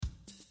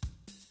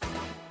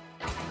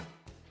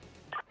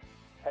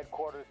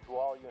Headquarters to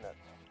all units.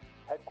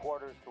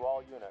 Headquarters to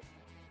all units.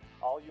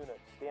 All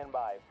units stand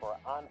by for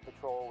On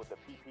Patrol with the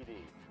PPD,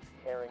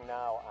 airing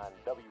now on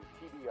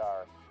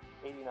WTBR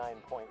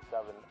 89.7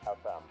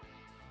 FM.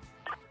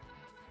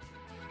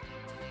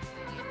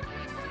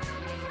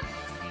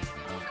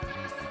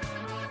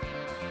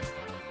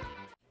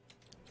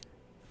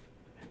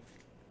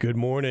 Good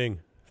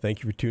morning.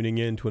 Thank you for tuning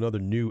in to another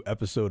new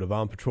episode of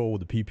On Patrol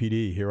with the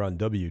PPD here on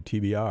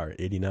WTBR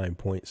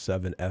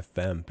 89.7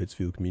 FM,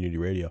 Pittsfield Community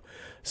Radio.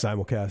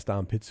 Simulcast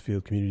on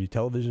Pittsfield Community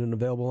Television and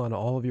available on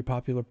all of your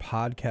popular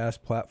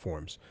podcast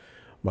platforms.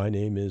 My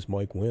name is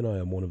Mike Wynn. I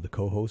am one of the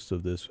co-hosts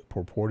of this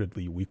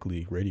purportedly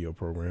weekly radio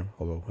program,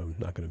 although I'm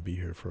not going to be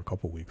here for a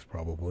couple weeks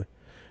probably.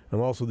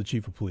 I'm also the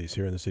Chief of Police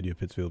here in the city of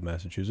Pittsfield,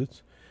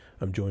 Massachusetts.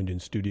 I'm joined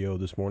in studio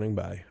this morning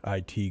by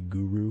IT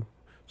guru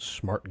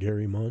Smart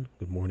Gary Munn.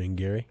 Good morning,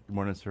 Gary. Good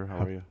morning, sir. How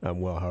are you?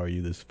 I'm well. How are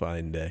you this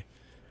fine day?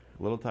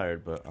 A little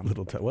tired, but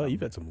Well,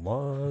 you've had some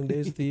long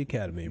days at the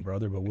academy,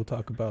 brother, but we'll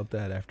talk about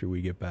that after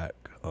we get back.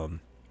 And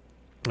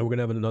we're going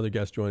to have another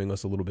guest joining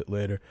us a little bit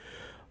later.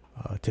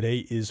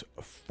 Today is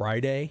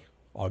Friday,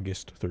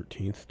 August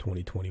 13th,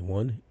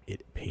 2021.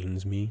 It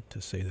pains me to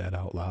say that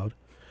out loud.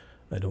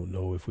 I don't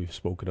know if we've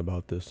spoken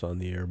about this on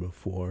the air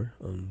before,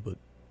 but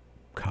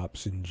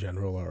cops in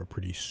general are a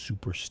pretty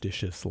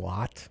superstitious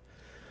lot.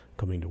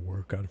 Coming to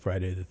work on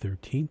Friday the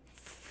 13th,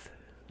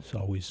 it's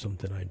always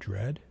something I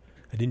dread.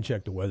 I didn't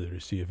check the weather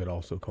to see if it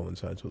also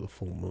coincides with a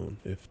full moon.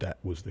 If that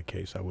was the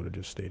case, I would have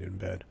just stayed in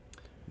bed.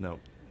 No,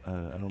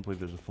 I don't believe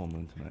there's a full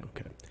moon tonight.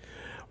 Okay.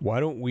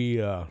 Why don't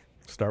we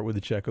start with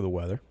a check of the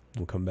weather?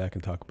 We'll come back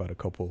and talk about a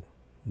couple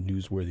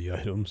newsworthy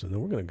items, and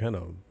then we're going to kind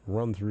of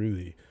run through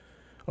the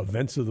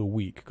events of the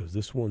week, because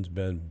this one's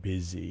been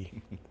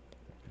busy. All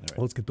right.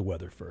 Let's get the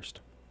weather first.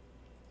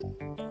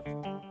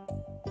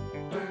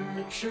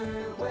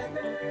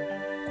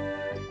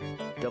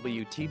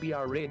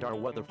 WTBR radar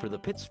weather for the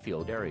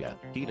Pittsfield area.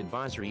 Heat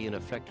advisory in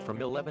effect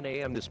from 11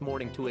 a.m. this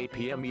morning to 8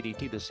 p.m.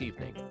 EDT this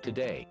evening.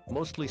 Today,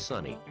 mostly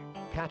sunny.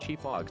 Patchy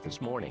fog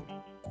this morning.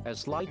 A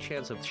slight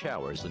chance of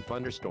showers and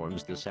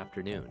thunderstorms this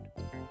afternoon.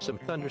 Some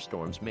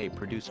thunderstorms may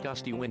produce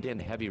gusty wind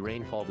and heavy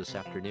rainfall this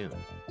afternoon.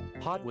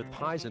 Hot with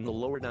highs in the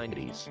lower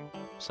 90s.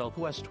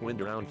 Southwest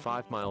wind around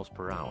 5 miles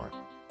per hour.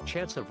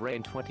 Chance of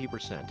rain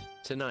 20%.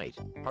 Tonight,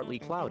 partly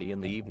cloudy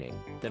in the evening,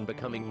 then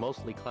becoming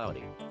mostly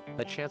cloudy.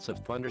 A chance of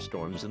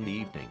thunderstorms in the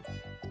evening.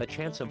 A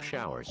chance of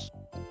showers.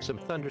 Some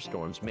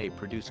thunderstorms may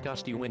produce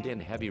gusty wind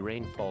and heavy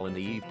rainfall in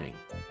the evening.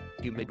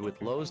 Humid with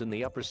lows in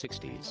the upper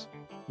 60s.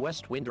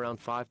 West wind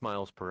around 5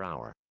 miles per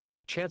hour.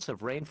 Chance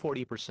of rain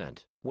 40%.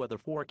 Weather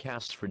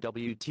forecasts for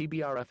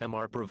WTBR FM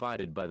are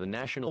provided by the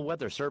National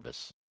Weather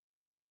Service.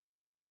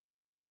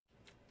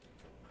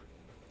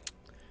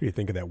 What do you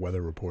think of that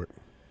weather report?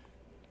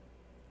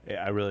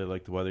 Yeah, I really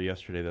liked the weather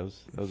yesterday. That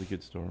was a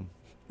good storm.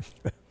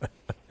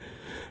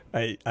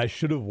 I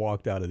should have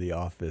walked out of the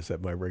office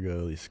at my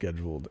regularly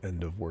scheduled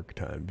end of work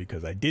time,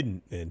 because I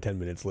didn't, and 10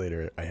 minutes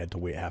later I had to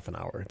wait half an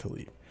hour to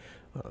leave.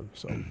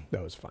 So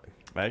that was fine.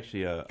 I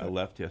actually I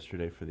left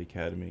yesterday for the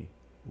academy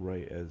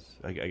right as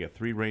I got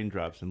 3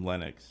 raindrops in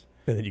Lenox.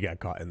 And then you got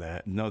caught in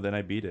that. No, then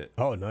I beat it.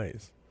 Oh,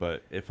 nice.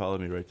 But it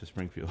followed me right to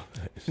Springfield.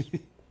 Nice.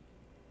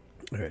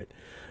 All right.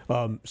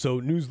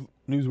 So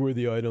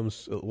newsworthy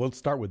items. Let's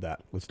start with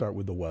that. Let's start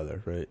with the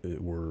weather, right?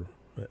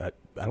 I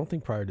don't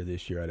think prior to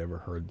this year I'd ever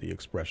heard the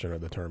expression or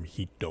the term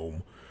heat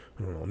dome.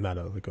 I don't know. I'm not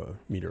a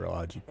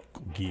meteorological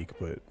geek,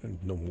 but I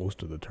know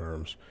most of the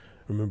terms.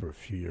 I remember a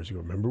few years ago.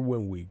 Remember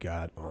when we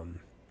got what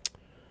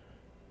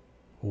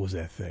was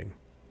that thing?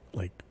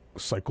 Like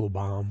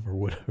cyclobomb or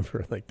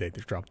whatever. Like they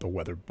dropped the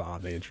weather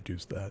bomb. They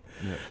introduced that.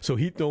 Yeah. So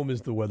heat dome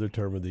is the weather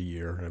term of the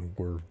year, and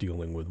we're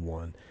dealing with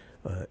one.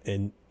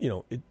 And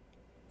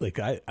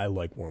I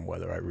like warm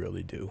weather. I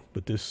really do.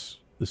 But this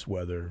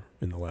weather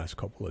in the last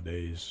couple of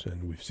days,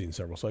 and we've seen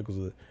several cycles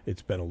of it,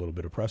 it's been a little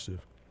bit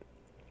oppressive.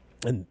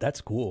 And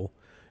that's cool.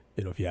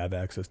 If you have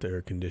access to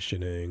air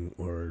conditioning,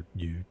 or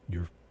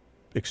you're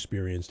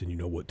experienced and you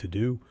know what to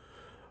do.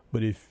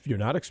 But if you're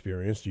not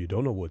experienced, you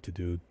don't know what to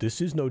do, this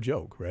is no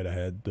joke, right? I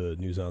had the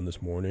news on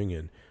this morning,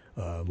 and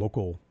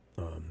local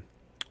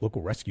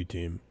rescue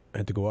team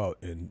had to go out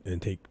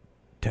and take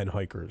 10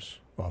 hikers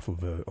off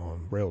of a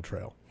rail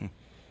trail.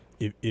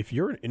 If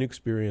you're an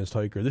inexperienced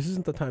hiker, this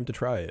isn't the time to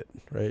try it,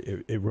 right?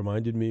 It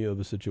reminded me of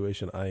a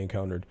situation I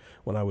encountered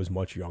when I was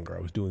much younger. I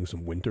was doing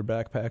some winter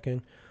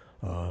backpacking.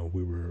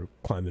 We were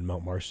climbing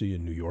Mount Marcy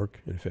in New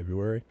York in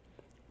February.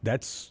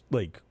 That's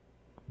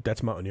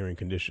mountaineering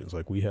conditions.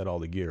 Like, we had all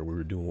the gear. We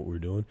were doing what we were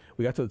doing.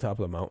 We got to the top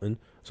of the mountain.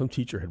 Some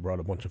teacher had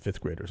brought a bunch of 5th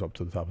graders up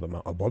to the top of the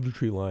mountain, above the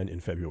tree line in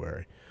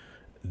February.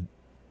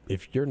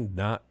 If you're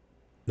not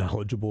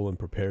knowledgeable and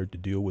prepared to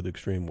deal with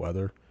extreme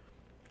weather,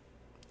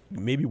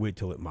 maybe wait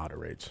till it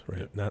moderates,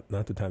 right? Yeah.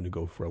 Not the time to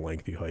go for a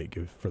lengthy hike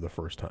for the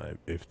first time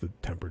if the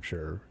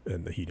temperature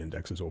and the heat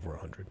index is over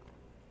 100.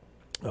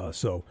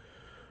 So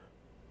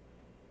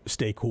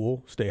stay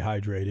cool, stay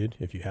hydrated.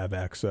 If you have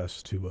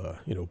access to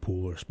a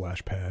pool or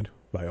splash pad,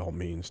 by all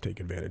means take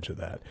advantage of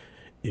that.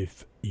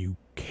 If you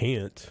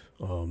can't,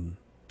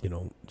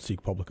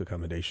 seek public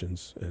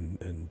accommodations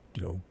and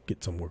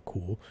get somewhere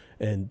cool.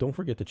 And don't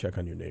forget to check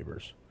on your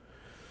neighbors.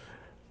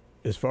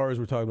 As far as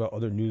we're talking about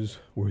other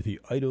newsworthy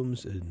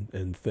items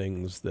and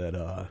things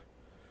that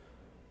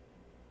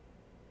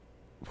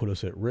put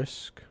us at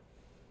risk,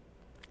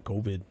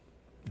 COVID,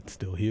 it's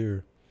still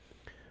here.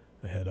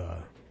 I had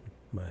I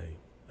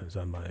was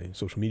on my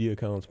social media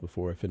accounts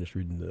before I finished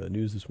reading the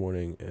news this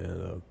morning,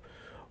 and a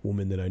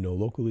woman that I know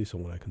locally,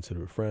 someone I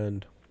consider a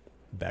friend,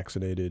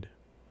 vaccinated,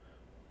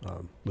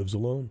 lives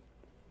alone,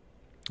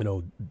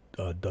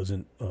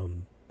 doesn't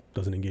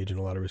engage in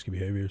a lot of risky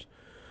behaviors,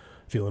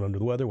 feeling under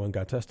the weather,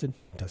 got tested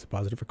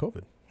positive for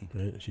COVID.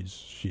 Right?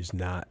 She's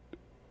not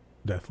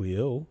deathly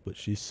ill, but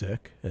she's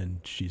sick, and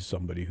she's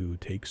somebody who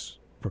takes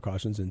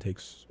precautions and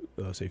takes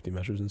safety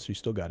measures, and she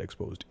still got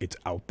exposed. It's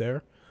out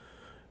there.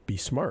 Be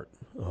smart.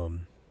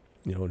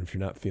 And if you're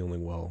not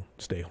feeling well,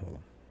 stay home.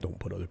 Don't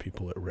put other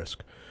people at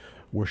risk.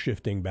 We're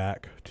shifting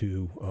back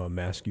to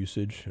mask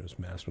usage. It was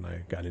masked when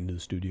I got into the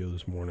studio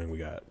this morning. We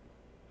got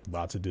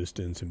lots of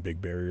distance and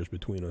big barriers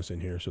between us in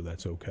here, so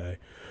that's okay.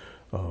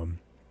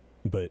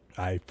 But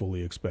I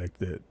fully expect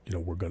that,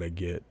 we're going to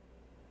get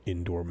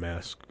indoor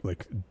mask,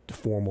 like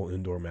formal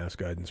indoor mask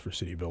guidance for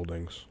city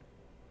buildings,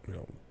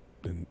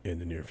 in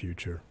the near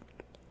future.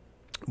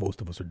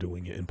 Most of us are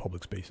doing it in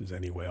public spaces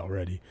anyway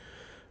already.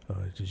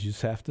 You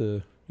just have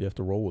to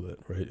roll with it,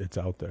 right? It's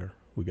out there.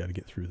 We got to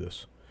get through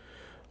this.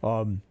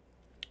 One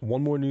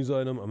more news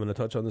item. I'm going to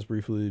touch on this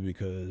briefly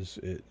because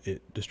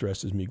it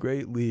distresses me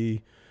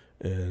greatly,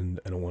 and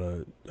I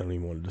don't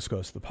even want to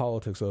discuss the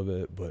politics of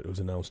it, but it was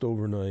announced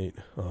overnight.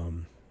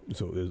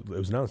 So it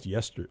was announced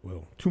yesterday.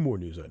 Well, two more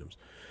news items.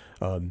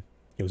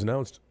 It was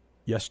announced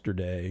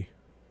yesterday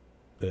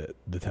that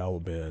the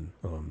Taliban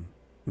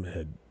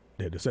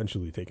had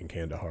essentially taken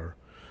Kandahar,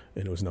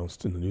 and it was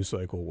announced in the news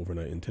cycle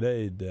overnight and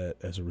today that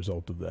as a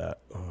result of that,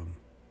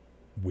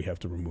 we have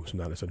to remove some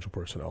non-essential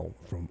personnel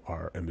from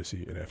our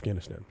embassy in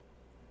Afghanistan,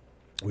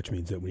 which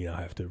means that we now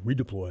have to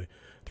redeploy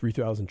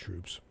 3,000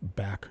 troops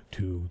back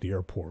to the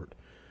airport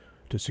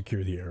to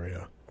secure the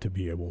area to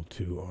be able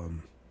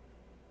to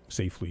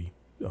safely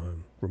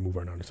remove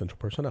our non-essential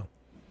personnel.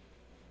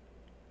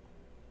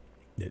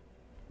 It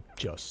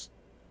just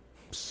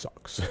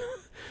sucks.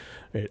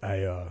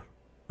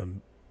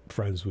 I'm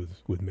friends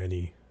with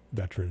many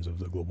veterans of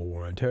the global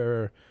war on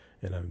terror,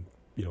 and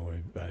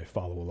I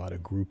follow a lot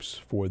of groups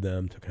for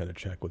them to kind of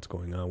check what's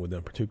going on with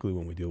them, particularly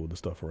when we deal with the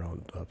stuff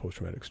around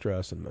post-traumatic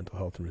stress and mental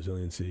health and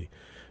resiliency.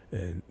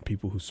 And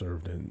people who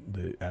served in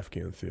the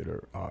Afghan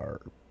theater are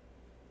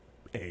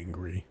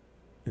angry,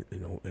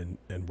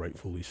 and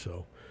rightfully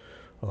so.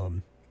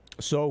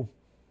 Let's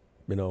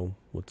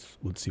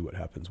see what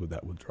happens with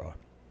that withdrawal.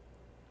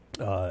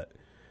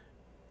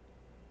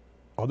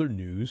 Other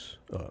news,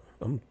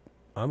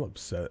 I'm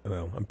upset.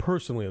 I'm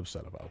personally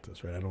upset about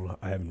this, right?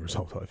 I haven't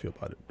resolved how I feel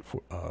about it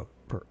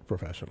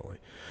professionally.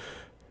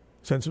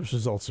 Census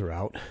results are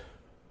out.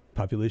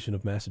 Population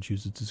of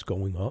Massachusetts is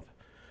going up.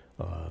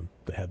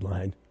 The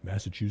headline: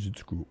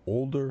 Massachusetts grew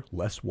older,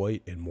 less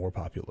white, and more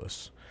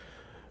populous.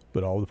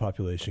 But all the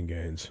population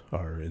gains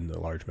are in the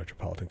large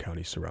metropolitan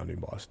counties surrounding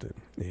Boston,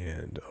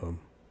 and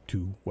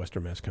two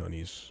Western Mass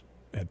counties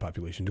had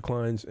population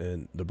declines,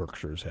 and the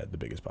Berkshires had the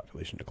biggest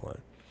population decline.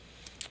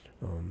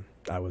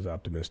 I was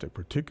optimistic,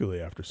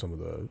 particularly after some of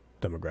the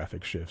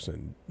demographic shifts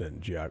and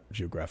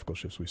geographical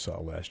shifts we saw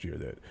last year,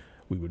 that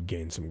we would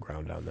gain some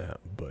ground on that.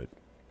 But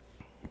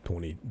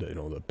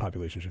the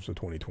population shifts of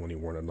 2020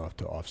 weren't enough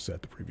to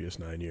offset the previous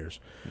 9 years.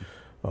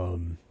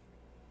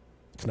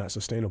 It's not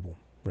sustainable,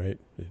 right?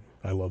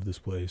 I love this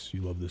place.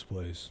 You love this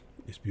place.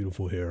 It's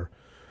beautiful here.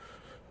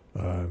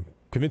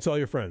 Convince all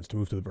your friends to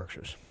move to the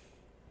Berkshires,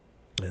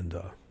 and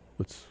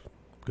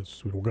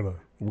because we're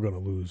gonna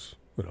lose,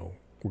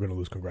 we're going to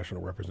lose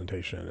congressional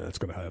representation, and it's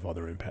going to have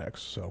other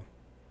impacts. So,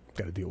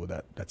 got to deal with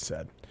that. That's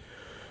sad.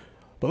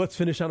 But let's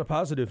finish on a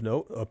positive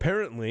note.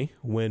 Apparently,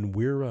 when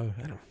we're,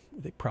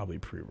 they probably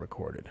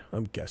pre-recorded.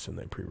 I'm guessing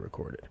they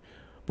pre-recorded.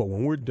 But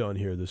when we're done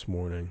here this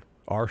morning,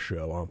 our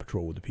show, On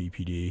Patrol with the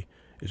PPD,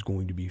 is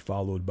going to be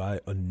followed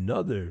by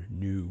another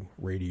new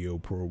radio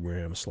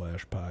program /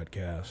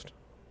 podcast.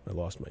 I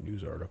lost my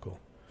news article.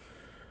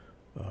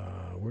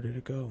 Where did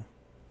it go?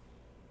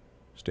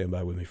 Stand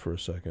by with me for a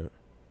second.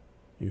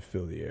 You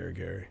fill the air,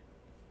 Gary.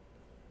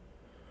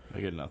 I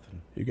get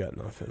nothing. You got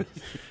nothing.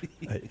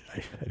 I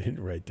didn't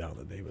write down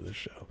the name of the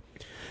show.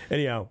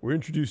 Anyhow, we're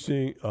not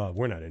introducing.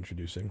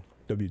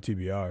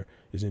 WTBR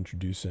is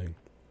introducing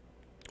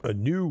a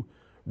new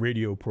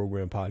radio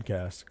program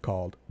podcast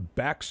called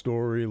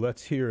Backstory.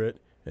 Let's hear it.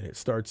 And it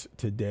starts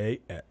today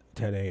at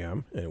 10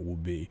 a.m. and it will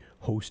be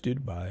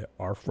hosted by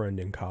our friend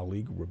and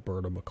colleague,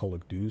 Roberta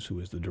McCulloch-Dews, who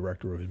is the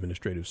Director of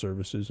Administrative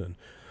Services and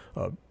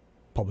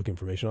Public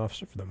Information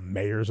Officer for the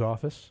Mayor's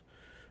Office.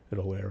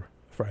 It'll air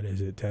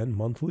Fridays at 10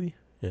 monthly,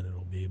 and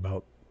it'll be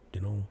about,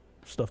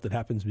 stuff that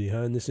happens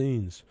behind the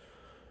scenes.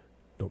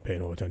 Don't pay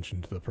no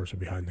attention to the person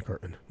behind the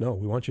curtain. No,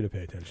 we want you to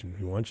pay attention.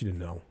 We want you to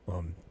know,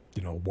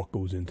 what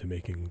goes into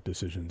making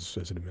decisions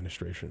as an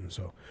administration.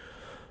 So,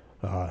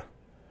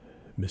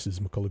 Mrs.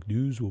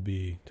 McCulloch-Dews will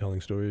be telling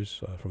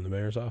stories from the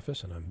mayor's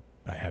office, and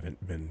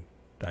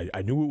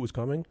I knew it was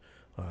coming.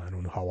 I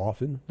don't know how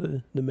often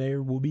the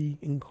mayor will be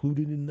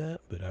included in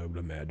that, but I would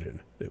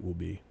imagine it will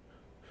be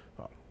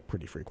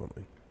pretty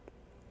frequently.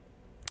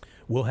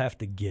 We'll have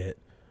to get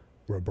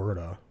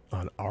Roberta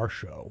on our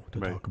show to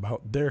talk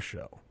about their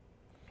show.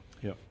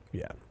 Yep.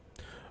 Yeah.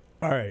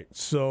 All right.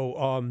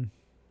 So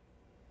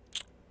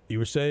you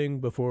were saying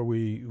before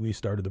we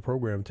started the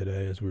program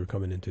today, as we were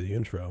coming into the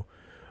intro,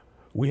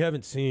 we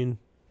haven't seen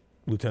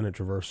Lieutenant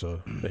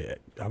Traversa.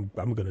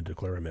 I'm going to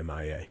declare him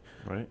MIA.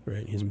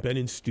 Right. He's been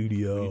in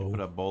studio. We need to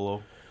put up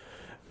Bolo.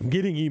 I'm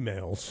getting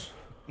emails.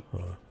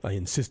 I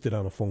insisted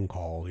on a phone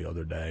call the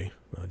other day,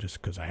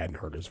 just because I hadn't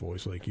heard his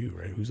voice like you,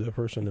 right? Who's that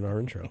person in our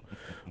intro?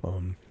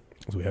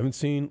 So we haven't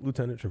seen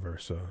Lieutenant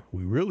Traversa.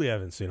 We really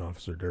haven't seen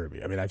Officer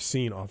Derby. I mean, I've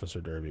seen Officer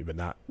Derby, but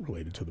not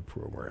related to the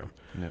program.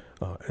 Yep.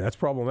 And that's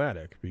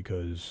problematic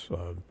because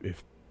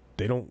if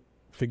they don't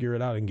figure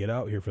it out and get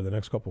out here for the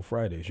next couple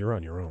Fridays, you're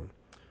on your own.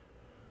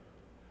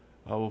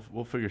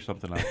 We'll figure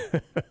something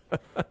out.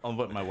 I'll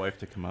invite my wife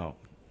to come out.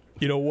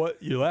 You know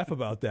what? You laugh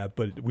about that,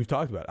 but we've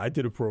talked about it. I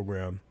did a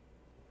program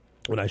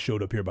when I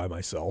showed up here by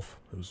myself.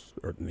 It was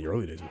in the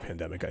early days of the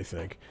pandemic, I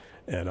think.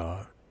 And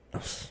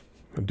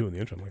I'm doing the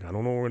intro. I'm like, I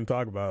don't know what we're going to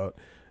talk about.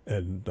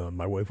 And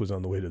my wife was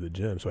on the way to the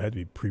gym, so it had to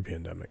be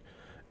pre-pandemic.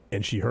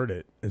 And she heard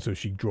it, and so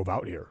she drove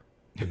out here.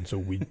 And so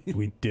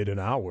we did an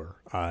hour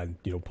on,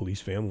 police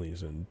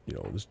families and,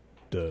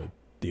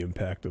 the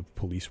impact of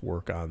police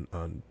work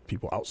on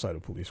people outside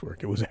of police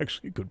work. It was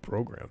actually a good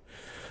program.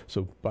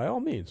 So by all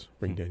means,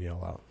 bring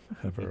Danielle out.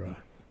 Have her.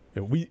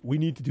 We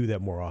need to do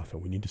that more often.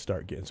 We need to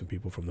start getting some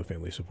people from the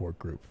family support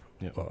group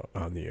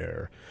on the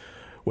air,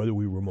 whether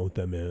we remote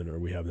them in or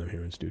we have them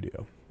here in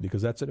studio,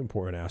 because that's an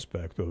important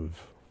aspect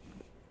of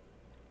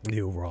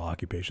the overall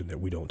occupation that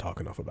we don't talk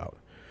enough about.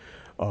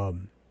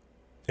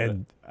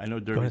 And I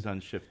know Derby's on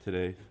shift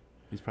today.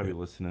 He's probably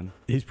listening.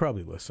 He's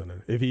probably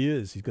listening. If he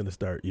is, he's going to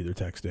start either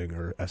texting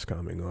or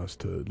SCOMing us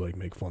to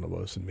make fun of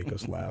us and make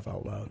us laugh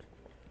out loud.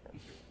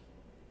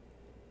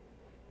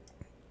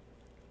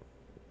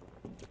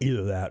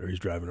 Either that or he's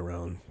driving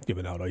around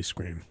giving out ice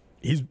cream.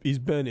 He's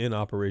been in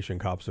Operation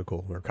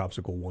Copsicle, or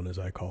Copsicle 1 as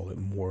I call it,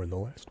 more in the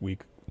last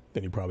week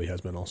than he probably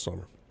has been all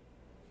summer.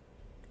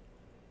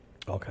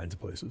 All kinds of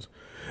places.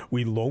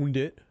 We loaned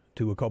it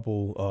to a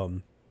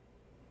couple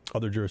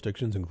other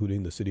jurisdictions,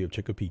 including the city of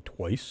Chicopee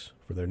twice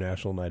for their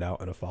national night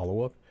out and a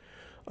follow-up.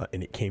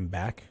 And it came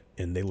back,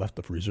 and they left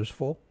the freezers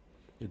full.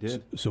 It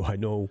did. So I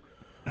know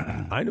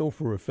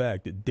for a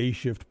fact that day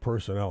shift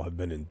personnel have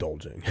been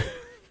indulging.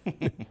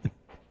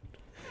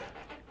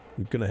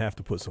 We're going to have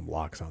to put some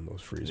locks on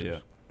those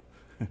freezers.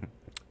 Yeah.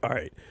 All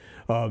right.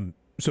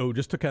 So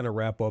just to kind of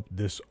wrap up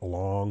this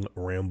long,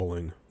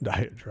 rambling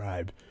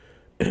diatribe,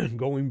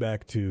 going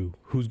back to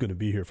who's going to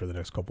be here for the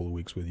next couple of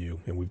weeks with you,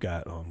 and we've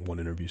got one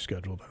interview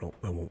scheduled.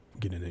 I won't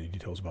get into any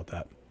details about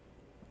that.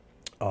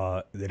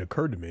 It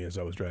occurred to me as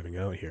I was driving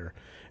out here,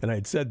 and I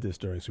had said this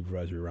during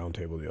Supervisory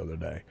Roundtable the other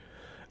day.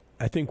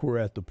 I think we're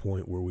at the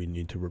point where we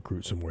need to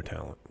recruit some more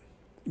talent.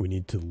 We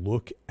need to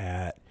look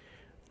at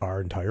our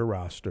entire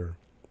roster,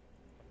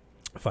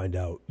 find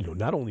out,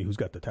 not only who's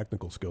got the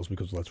technical skills,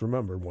 because let's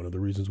remember, one of the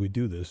reasons we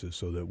do this is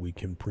so that we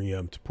can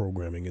preempt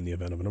programming in the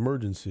event of an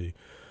emergency.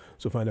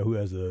 So find out who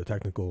has the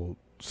technical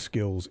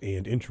skills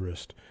and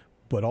interest,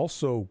 but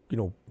also,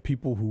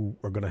 people who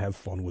are going to have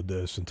fun with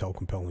this and tell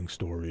compelling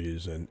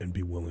stories and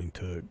be willing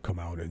to come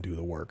out and do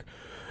the work.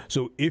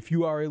 So if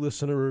you are a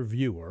listener or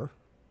viewer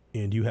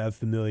and you have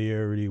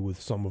familiarity with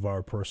some of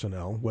our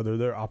personnel, whether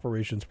they're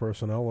operations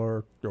personnel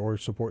or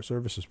support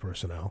services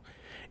personnel,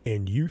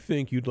 and you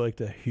think you'd like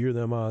to hear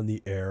them on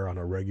the air on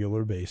a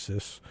regular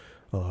basis,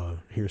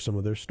 hear some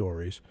of their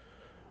stories,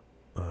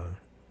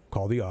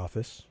 call the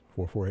office,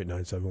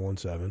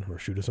 448-9717, or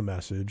shoot us a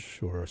message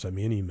or send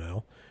me an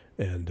email,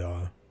 and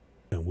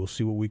we'll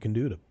see what we can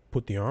do to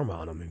put the arm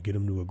on them and get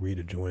them to agree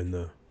to join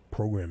the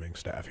programming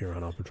staff here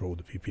on Patrol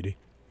with the PPD.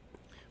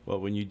 Well,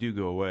 when you do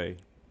go away,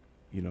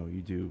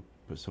 you do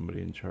put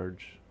somebody in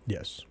charge.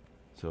 Yes.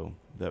 So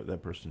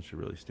that person should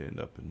really stand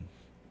up and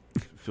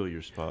fill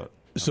your spot.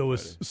 So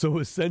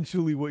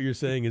essentially what you're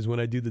saying is when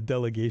I do the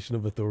delegation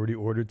of authority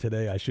order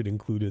today, I should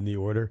include in the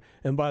order.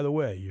 And by the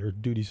way, your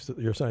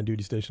assigned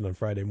duty station on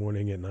Friday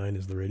morning at 9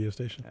 is the radio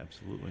station?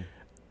 Absolutely.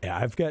 Yeah,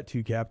 I've got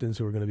two captains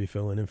who are going to be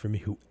filling in for me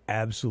who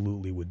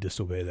absolutely would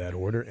disobey that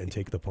order and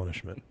take the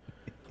punishment.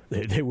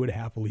 They would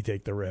happily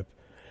take the rip.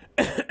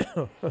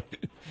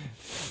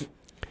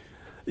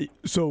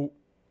 So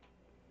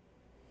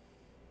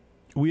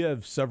we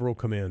have several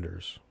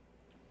commanders.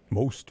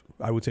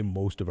 I would say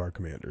most of our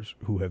commanders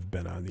who have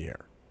been on the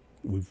air.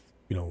 We've,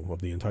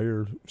 of the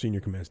entire senior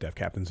command staff,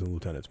 captains and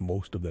lieutenants,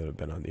 most of them have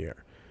been on the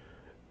air.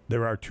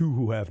 There are two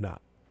who have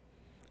not.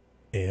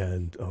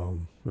 And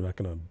we're not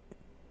going to,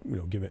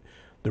 give it.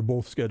 They're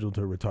both scheduled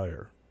to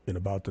retire in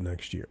about the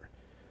next year.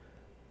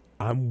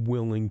 I'm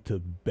willing to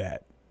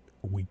bet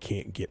we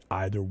can't get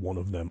either one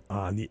of them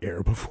on the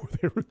air before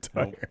they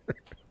retire.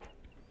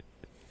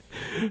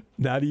 Nope.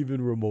 Not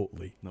even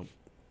remotely. Nope.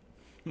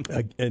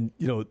 And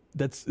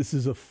this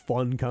is a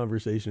fun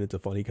conversation. It's a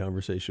funny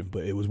conversation,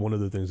 but it was one of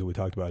the things that we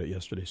talked about at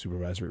yesterday's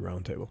supervisory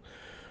roundtable.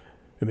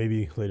 And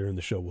maybe later in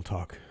the show we'll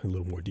talk in a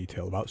little more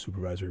detail about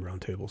supervisory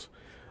roundtables.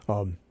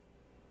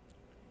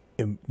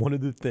 And one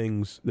of the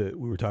things that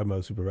we were talking about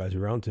at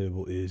supervisory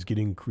roundtable is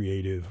getting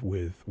creative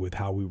with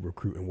how we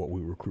recruit and what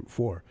we recruit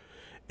for.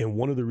 And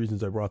one of the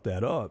reasons I brought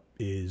that up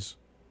is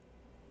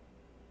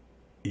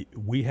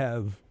we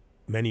have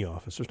many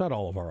officers, not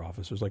all of our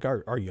officers, like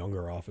our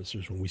younger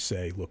officers, when we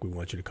say, look, we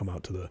want you to come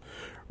out to the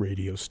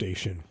radio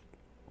station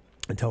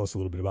and tell us a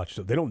little bit about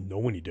yourself. They don't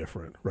know any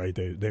different, right?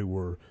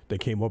 They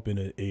came up in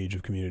an age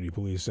of community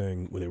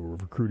policing where they were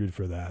recruited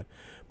for that.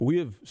 But we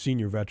have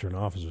senior veteran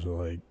officers who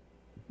are like,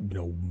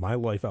 my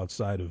life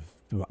outside of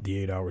the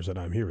 8 hours that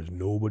I'm here is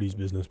nobody's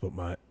business but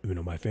my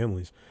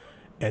family's,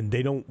 and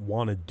they don't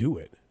want to do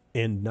it.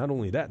 And not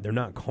only that, they're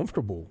not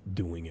comfortable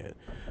doing it.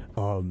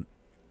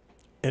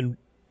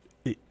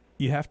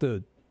 You have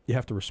to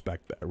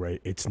respect that,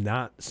 right? It's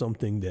not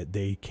something that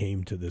they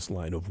came to this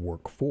line of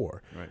work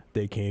for. Right.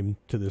 They came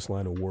to this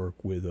line of work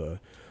with a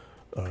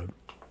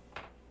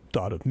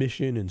thought of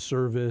mission and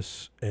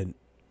service,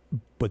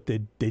 but they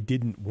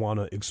didn't want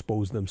to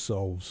expose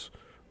themselves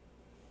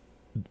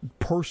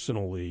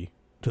personally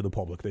to the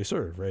public they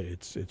serve, right?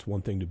 It's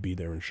one thing to be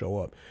there and show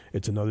up.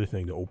 It's another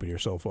thing to open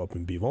yourself up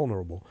and be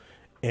vulnerable.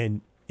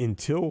 And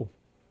until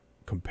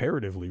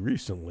comparatively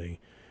recently,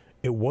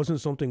 it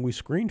wasn't something we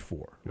screened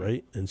for,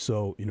 right? And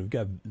so, we've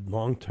got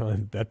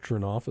longtime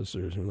veteran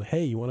officers and we're like,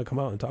 hey, you want to come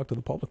out and talk to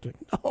the public?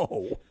 Like,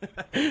 no,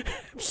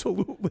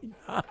 absolutely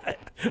not.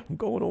 I'm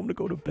going home to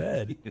go to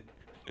bed.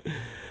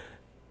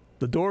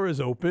 The door is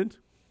opened,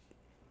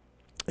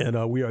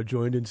 and we are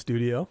joined in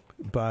studio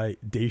by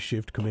Day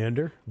Shift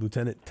Commander,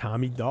 Lieutenant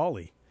Tommy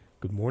Dawley.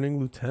 Good morning,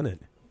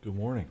 Lieutenant. Good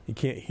morning. You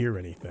can't hear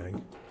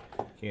anything.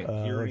 Can't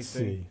hear let's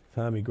anything. see.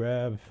 Tommy,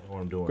 grab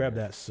Here.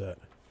 that set.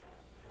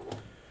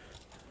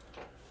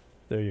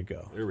 There you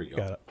go. There we go.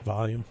 Got it.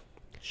 Volume.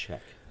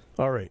 Check.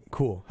 All right,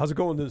 cool. How's it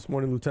going this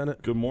morning,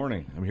 Lieutenant? Good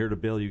morning. I'm here to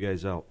bail you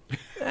guys out.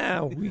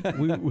 Yeah,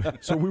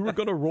 so we were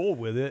going to roll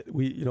with it.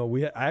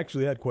 I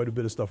actually had quite a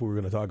bit of stuff we were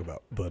going to talk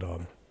about, but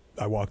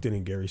I walked in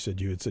and Gary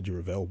said you were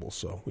available,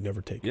 so we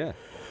never take. Yeah,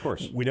 of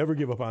course. We never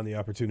give up on the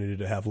opportunity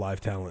to have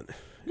live talent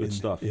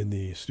in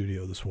the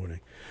studio this morning.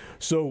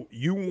 So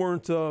you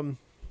weren't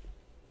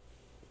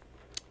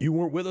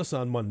with us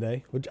on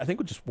Monday, which I think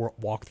we'll just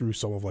walk through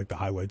some of like the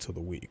highlights of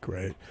the week,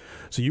 right?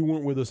 So you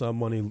weren't with us on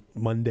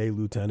Monday,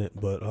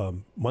 Lieutenant, but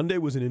Monday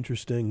was an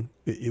interesting.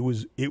 It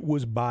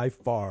was by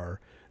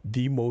far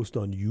the most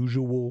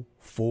unusual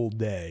full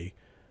day.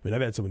 I mean,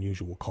 I've had some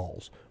unusual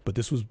calls, but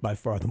this was by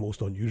far the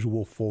most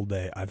unusual full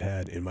day I've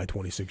had in my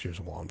 26 years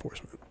of law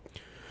enforcement.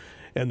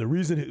 And the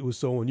reason it was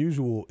so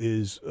unusual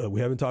is we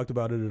haven't talked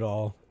about it at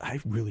all. I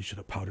really should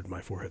have powdered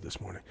my forehead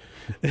this morning.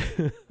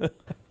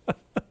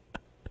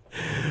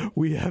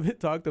 We haven't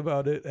talked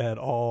about it at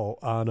all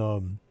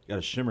on Got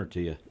a shimmer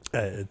to you.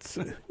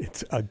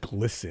 It's a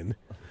glisten.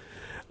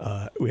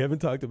 We haven't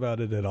talked about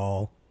it at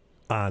all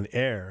on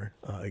air,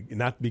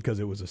 not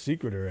because it was a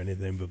secret or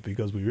anything, but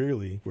because we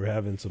really were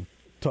having some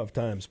tough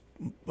times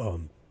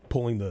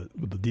pulling the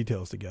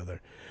details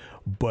together.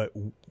 But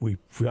we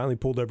finally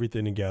pulled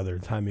everything together.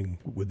 Timing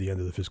with the end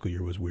of the fiscal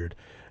year was weird,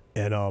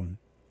 and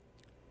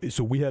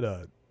so we had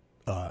a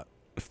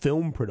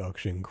film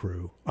production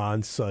crew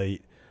on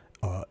site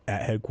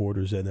at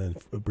headquarters, and then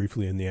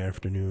briefly in the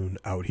afternoon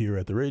out here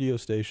at the radio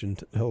station,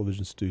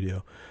 television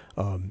studio,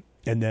 and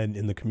then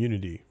in the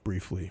community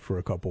briefly for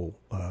a couple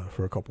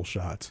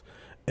shots.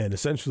 And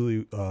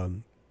essentially,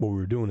 what we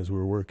were doing is we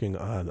were working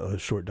on a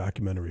short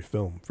documentary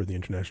film for the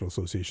International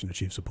Association of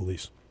Chiefs of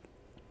Police.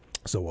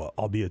 So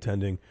I'll be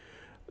attending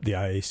the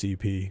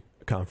IACP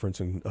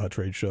conference and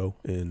trade show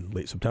in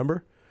late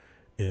September,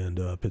 and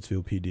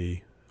Pittsfield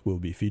PD will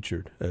be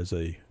featured as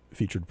a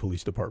featured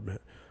police department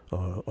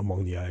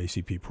among the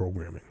IACP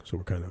programming. So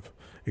we're kind of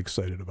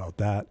excited about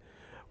that.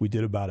 We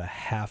did about a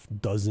half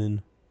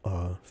dozen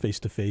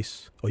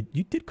face-to-face. Oh,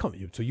 you did come.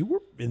 So you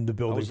were in the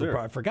building.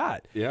 I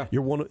forgot. Yeah.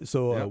 You're one.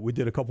 So yeah. We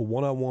did a couple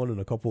one-on-one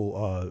and a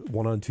couple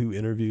one-on-two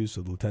interviews.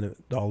 So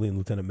Lieutenant Dawley and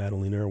Lieutenant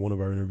Madalena are one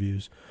of our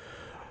interviews.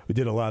 We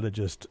did a lot of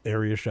just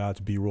area shots,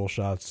 B-roll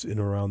shots in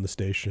and around the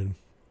station.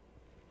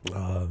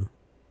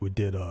 We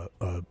did a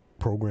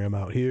program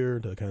out here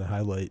to kind of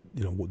highlight,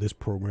 this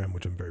program,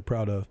 which I'm very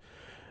proud of.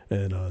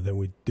 And then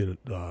we did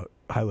a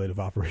highlight of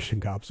Operation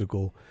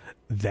Copsicle.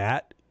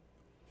 That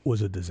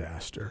was a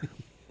disaster.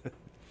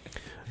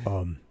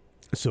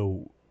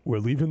 So we're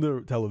leaving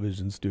the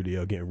television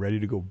studio, getting ready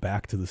to go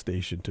back to the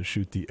station to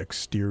shoot the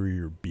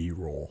exterior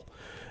B-roll.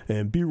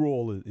 And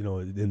B-roll,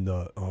 in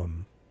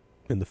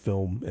the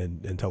film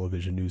and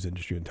television news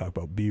industry, and talk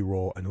about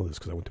B-roll. I know this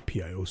because I went to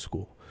PIO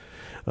school.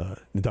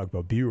 And talk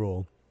about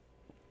B-roll.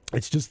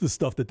 It's just the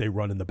stuff that they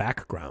run in the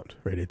background,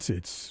 right?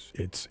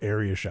 It's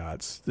area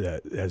shots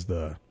that as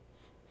the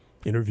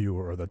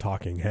interviewer or the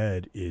talking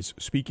head is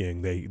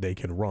speaking, they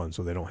can run,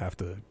 so they don't have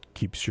to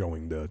keep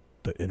showing the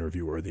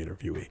interviewer or the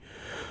interviewee.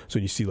 So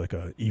you see like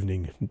a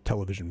evening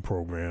television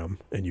program,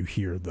 and you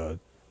hear the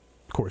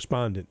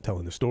correspondent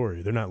telling the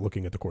story, they're not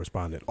looking at the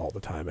correspondent all the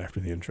time after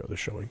the intro. They're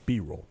showing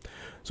B-roll.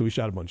 So we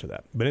shot a bunch of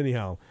that. But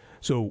anyhow,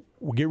 so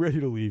we'll get ready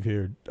to leave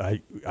here.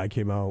 I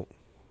came out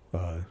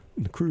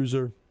in the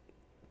cruiser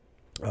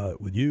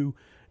with you,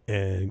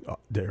 and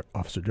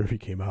Officer Derby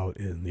came out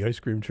in the ice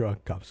cream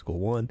truck, Copsicle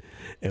 1,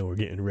 and we're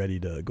getting ready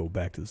to go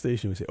back to the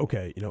station. We say,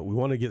 okay, we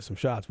want to get some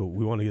shots, but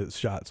we want to get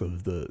shots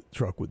of the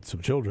truck with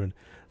some children.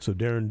 So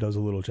Darren does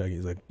a little checking.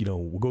 He's like,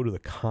 we'll go to the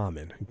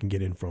Common. We can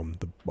get in from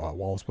the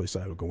Wallace Place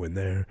side. We'll go in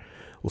there.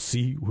 We'll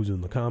see who's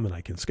in the Common.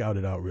 I can scout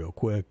it out real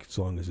quick, as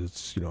long as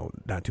it's,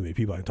 not too many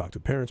people. I can talk to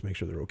parents, make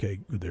sure they're okay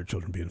with their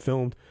children being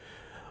filmed.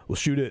 We'll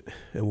shoot it,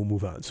 and we'll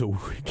move on. So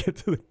we get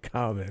to the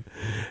Common,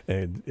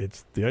 and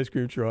it's the ice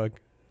cream truck,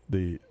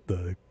 the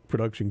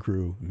production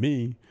crew,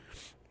 me,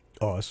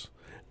 us,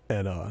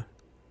 and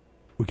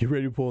we get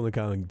ready to pull in the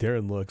Common.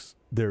 Darren looks.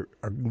 There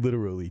are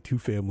literally 2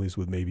 families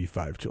with maybe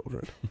 5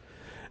 children.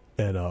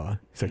 And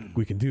he's like,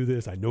 we can do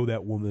this. I know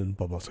that woman,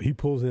 blah, blah. So he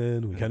pulls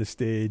in. We kind of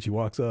stage. He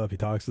walks up. He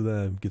talks to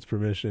them, gets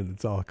permission.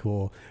 It's all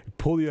cool. We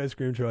pull the ice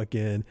cream truck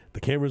in. The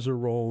cameras are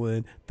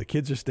rolling. The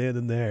kids are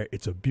standing there.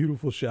 It's a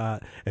beautiful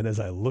shot. And as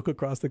I look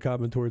across the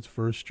Common towards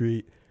First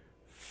Street,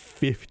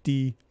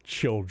 50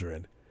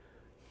 children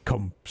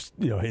come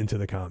into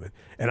the Common.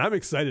 And I'm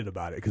excited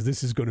about it because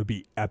this is going to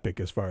be epic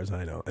as far as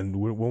I know. And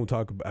we won't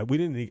talk about, we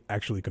didn't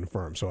actually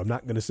confirm, so I'm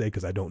not going to say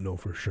because I don't know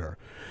for sure.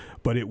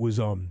 But it was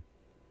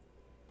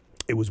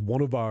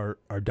one of our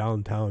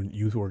downtown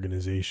youth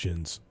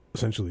organizations,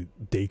 essentially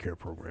daycare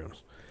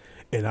programs.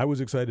 And I was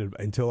excited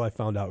until I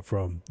found out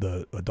from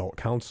the adult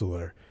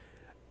counselor,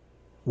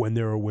 when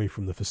they're away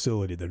from the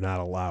facility, they're not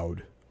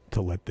allowed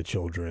to let the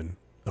children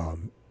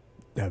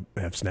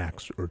have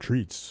snacks or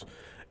treats.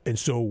 And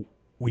so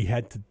we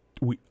had to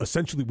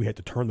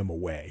turn them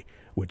away,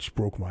 which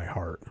broke my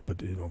heart.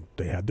 But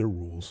they had their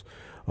rules.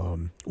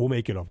 We'll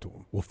make it up to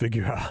them. We'll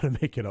figure out how to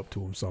make it up to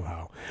them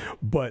somehow.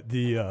 But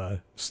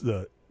the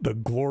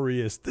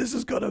glorious, this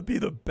is gonna be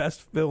the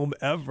best film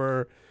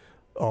ever,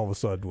 all of a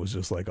sudden was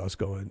just like us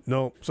going,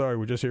 no, sorry,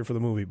 we're just here for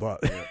the movie.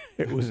 But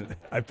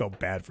I felt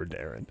bad for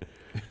Darren,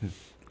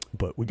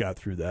 but we got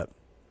through that.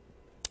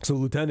 So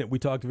Lieutenant, we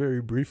talked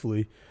very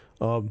briefly.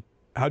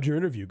 How'd your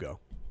interview go?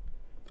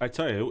 I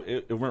tell you,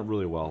 it went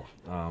really well.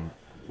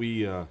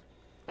 The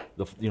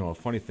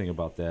funny thing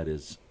about that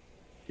is,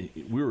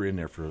 we were in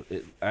there for,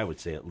 I would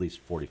say, at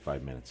least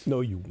 45 minutes.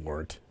 No, you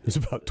weren't. It was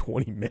about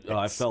 20 minutes.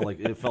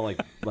 It felt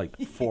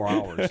like 4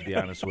 hours, to be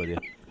honest with you.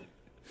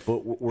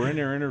 But we're in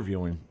there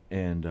interviewing,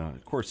 and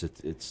of course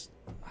it's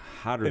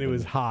hotter. And it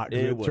was hot.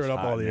 It was turned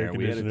up all the air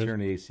We had conditioners. to turn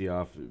the AC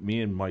off.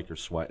 Me and Mike are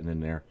sweating in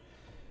there,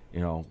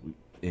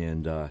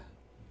 and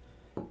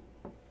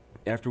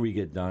after we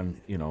get done,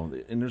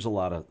 and there's a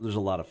lot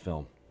of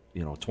film.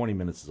 20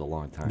 minutes is a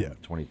long time. Yeah.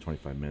 20,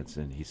 25 minutes.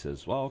 And he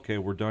says, well, okay,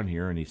 we're done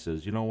here. And he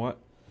says, you know what?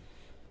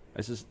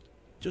 I says,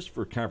 just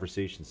for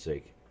conversation's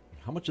sake,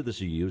 how much of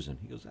this are you using?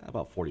 He goes,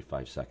 about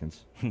 45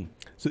 seconds.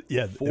 So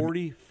yeah,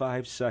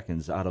 45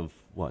 seconds out of,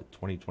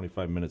 20,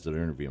 25 minutes of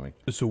interviewing.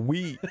 So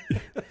we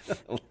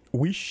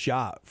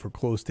shot for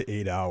close to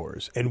 8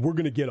 hours, and we're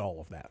going to get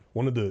all of that.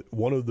 One of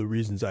the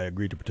reasons I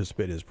agreed to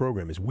participate in this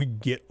program is we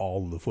get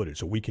all of the footage,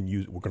 so we're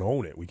going to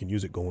own it. We can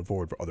use it going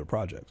forward for other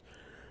projects.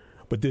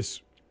 But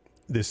this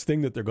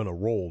thing that they're going to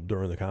roll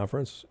during the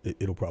conference,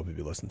 it'll probably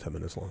be less than 10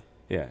 minutes long.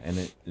 Yeah,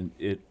 and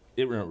it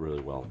went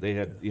really well. They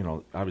had,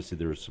 obviously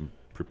there were some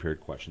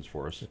prepared questions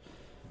for us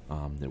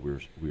that we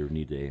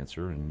need to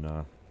answer,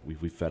 and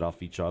we fed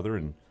off each other,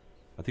 and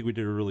I think we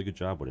did a really good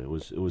job with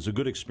it. It was a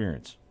good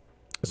experience.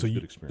 So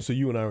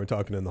you and I were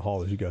talking in the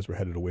hall as you guys were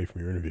headed away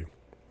from your interview.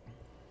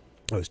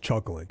 I was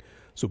chuckling.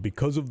 So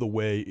because of the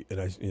way, and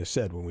I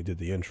said when we did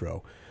the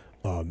intro,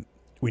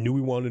 we knew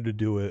we wanted to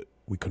do it.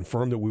 We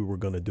confirmed that we were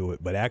going to do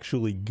it, but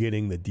actually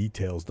getting the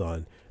details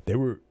done, they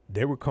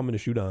were coming to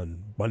shoot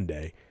on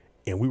Monday,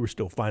 and we were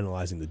still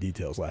finalizing the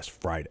details last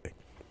Friday.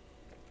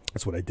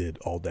 That's what I did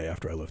all day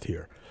after I left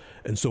here.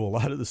 And so a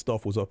lot of the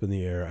stuff was up in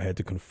the air. I had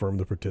to confirm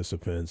the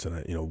participants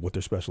and what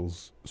their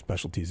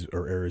specialties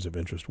or areas of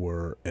interest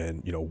were,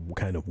 and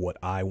kind of what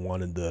I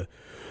wanted the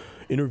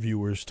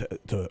interviewers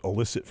to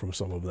elicit from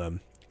some of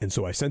them. And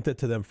so I sent that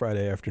to them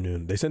Friday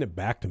afternoon. They sent it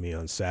back to me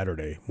on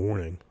Saturday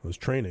morning. I was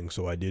training,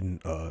 so I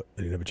didn't have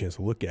a chance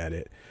to look at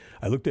it.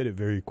 I looked at it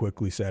very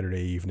quickly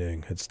Saturday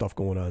evening, had stuff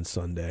going on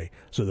Sunday.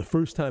 So the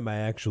first time I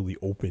actually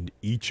opened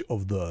each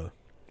of the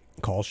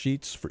call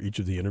sheets for each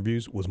of the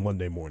interviews was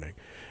Monday morning.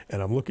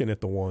 And I'm looking at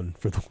the one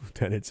for the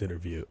lieutenant's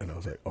interview, and I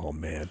was like, oh,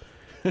 man.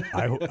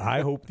 I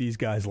hope these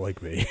guys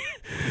like me.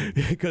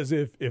 Because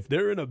if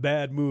they're in a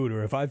bad mood,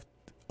 or if I've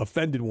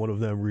offended one of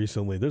them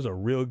recently, there's a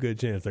real good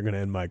chance they're going to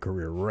end my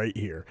career right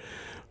here.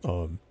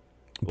 But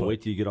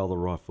wait till you get all the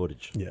raw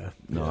footage. Yeah.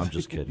 No, I'm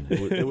just kidding.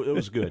 It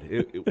was good.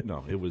 It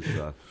was.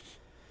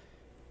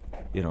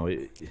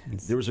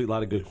 There was a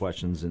lot of good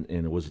questions, and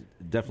it was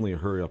definitely a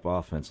hurry up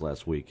offense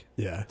last week.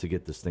 Yeah. To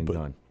get this thing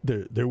done.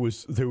 There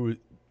was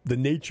the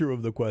nature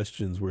of the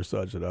questions were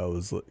such that I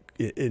was like,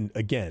 and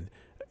again,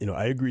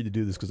 I agreed to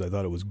do this because I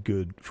thought it was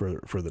good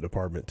for the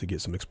department to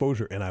get some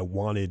exposure, and I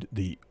wanted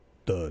the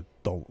the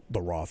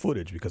raw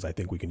footage because I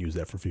think we can use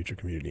that for future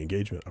community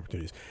engagement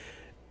opportunities.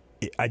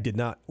 I did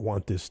not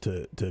want this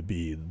to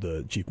be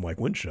the Chief Mike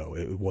Wynn show.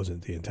 It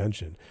wasn't the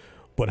intention.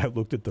 But I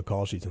looked at the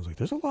call sheets and was like,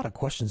 there's a lot of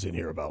questions in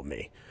here about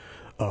me.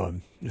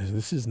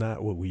 This is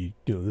not what we,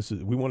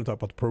 we want to talk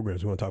about the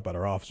programs. We want to talk about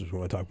our officers. We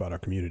want to talk about our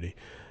community.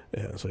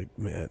 And it's like,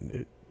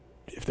 man,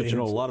 but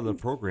a lot of the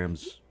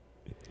programs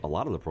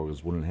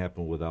wouldn't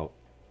happen without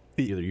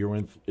either your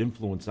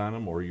influence on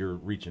them or you're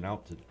reaching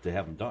out to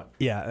have them done.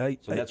 Yeah.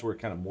 So that's where it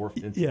kind of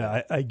morphed into.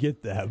 Yeah, I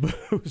get that. But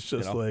it was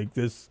just like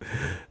this.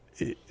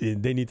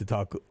 They need to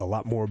talk a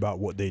lot more about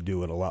what they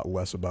do and a lot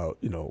less about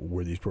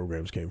where these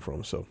programs came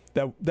from. So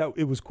that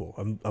it was cool.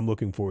 I'm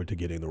looking forward to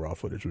getting the raw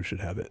footage. We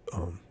should have it.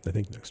 I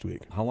think next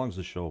week. How long is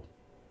the show?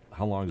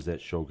 How long is that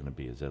show going to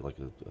be? Is that like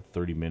a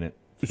 30-minute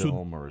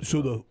film or?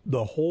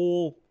 The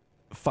whole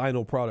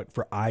final product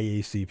for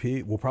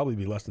IACP will probably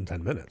be less than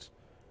 10 minutes.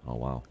 Oh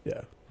wow.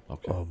 Yeah.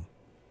 Okay.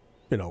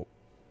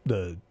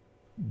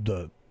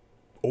 The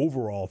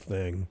overall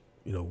thing.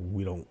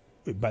 We don't.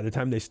 By the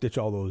time they stitch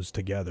all those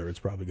together, it's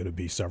probably going to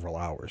be several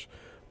hours.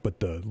 But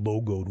the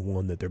logoed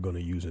one that they're going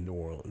to use in New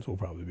Orleans will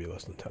probably be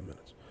less than 10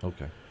 minutes.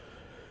 Okay.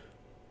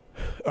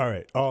 All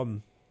right.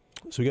 So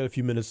we got a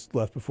few minutes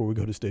left before we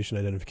go to station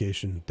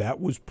identification. That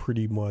was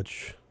pretty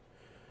much.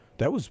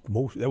 That was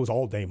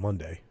all day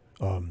Monday.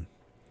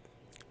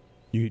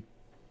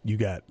 You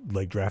got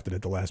drafted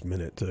at the last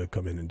minute to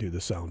come in and do the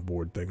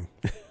soundboard thing.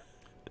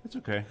 It's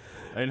okay.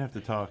 I didn't have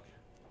to talk.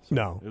 So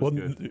no,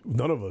 good.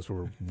 None of us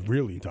were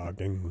really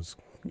talking.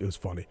 It was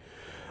funny.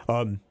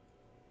 We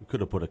could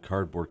have put a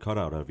cardboard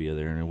cutout of you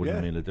there, and it wouldn't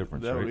have made a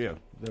difference, right? Yeah,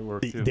 that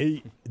worked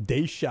too.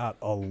 They shot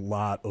a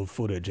lot of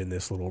footage in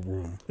this little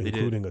room,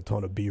 including a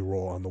ton of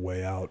B-roll on the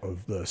way out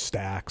of the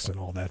stacks and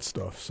all that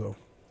stuff. So,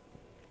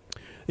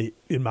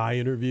 in my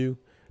interview,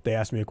 they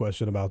asked me a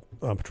question about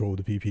on patrol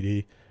with the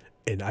PPD.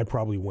 And I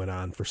probably went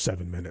on for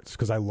 7 minutes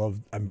because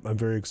I'm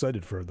very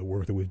excited for the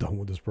work that we've done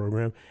with this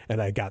program.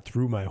 And I got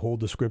through my whole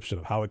description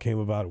of how it came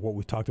about, what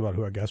we talked about,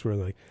 who our guests were.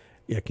 Like,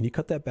 yeah, can you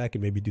cut that back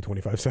and maybe do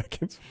 25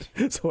 seconds?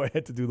 So I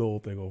had to do the whole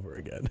thing over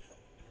again.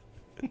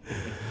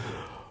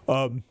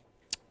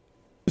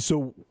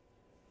 So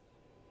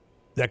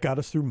that got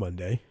us through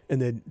Monday.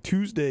 And then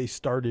Tuesday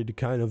started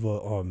kind of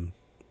an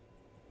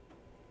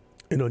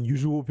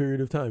unusual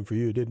period of time for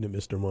you, didn't it,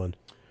 Mr. Munn?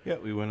 Yeah,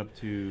 we went up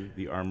to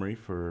the Armory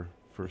for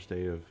first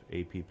day of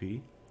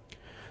APP.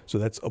 So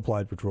that's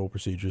applied patrol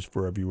procedures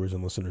for our viewers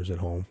and listeners at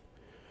home.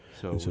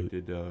 So we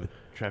did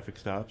traffic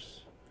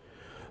stops.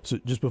 So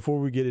just before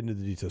we get into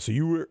the details, so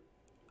you were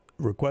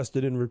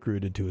requested and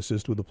recruited to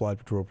assist with applied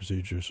patrol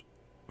procedures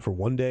for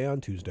one day on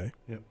Tuesday.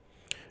 Yep.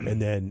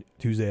 And then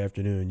Tuesday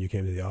afternoon, you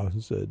came to the office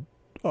and said,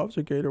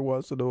 Officer Cater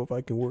wants to know if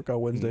I can work on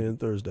Wednesday and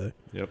Thursday.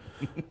 Yep.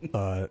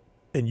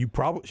 And she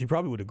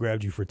probably would have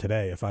grabbed you for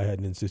today if I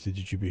hadn't insisted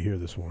that you be here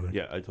this morning.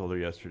 Yeah, I told her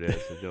yesterday. I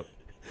said, yep.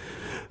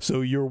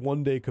 So your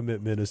one-day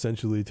commitment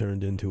essentially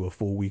turned into a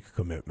full-week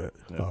commitment.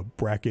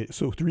 Yep.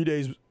 So 3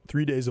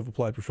 days of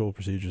applied patrol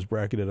procedures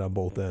bracketed on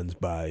both ends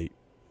by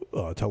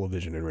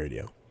television and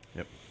radio.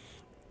 Yep.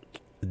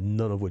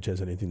 None of which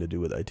has anything to do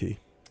with IT.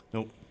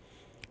 Nope.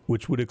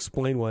 Which would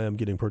explain why I'm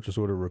getting purchase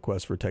order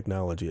requests for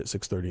technology at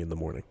 6:30 in the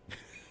morning.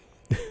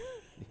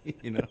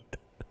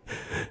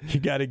 You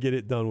got to get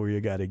it done where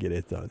you got to get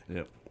it done.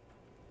 Yep.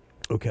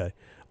 Okay.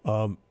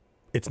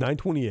 It's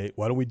 9:28.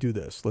 Why don't we do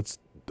this? Let's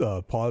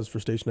pause for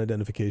station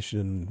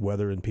identification,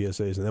 weather, and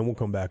PSAs, and then we'll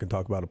come back and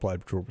talk about applied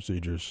patrol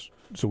procedures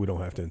so we don't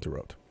have to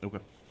interrupt. Okay.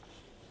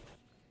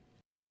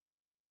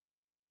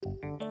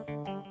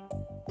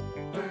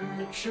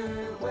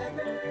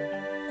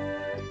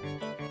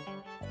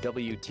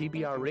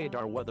 WTBR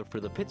radar weather for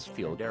the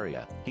Pittsfield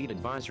area. Heat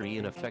advisory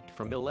in effect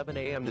from 11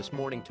 a.m. this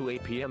morning to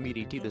 8 p.m.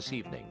 EDT this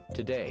evening.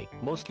 Today,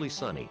 mostly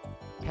sunny.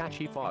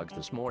 Patchy fogs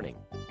this morning.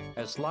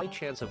 A slight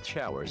chance of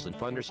showers and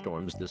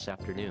thunderstorms this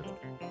afternoon.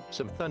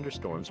 Some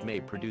thunderstorms may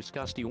produce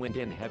gusty wind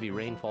and heavy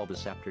rainfall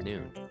this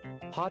afternoon.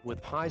 Hot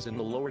with highs in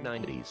the lower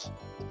 90s.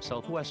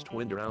 Southwest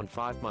wind around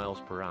 5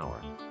 miles per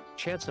hour.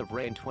 Chance of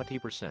rain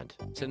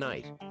 20%.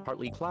 Tonight,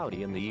 partly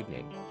cloudy in the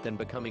evening, then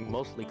becoming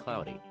mostly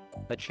cloudy.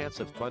 A chance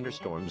of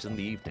thunderstorms in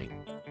the evening.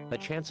 A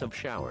chance of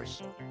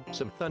showers.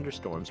 Some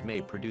thunderstorms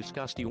may produce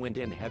gusty wind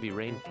and heavy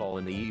rainfall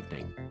in the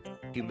evening.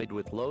 Humid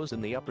with lows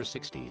in the upper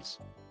 60s.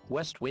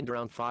 West wind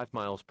around 5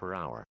 miles per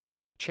hour.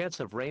 Chance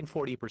of rain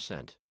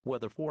 40%.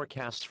 Weather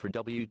forecasts for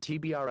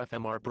WTBR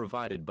FM are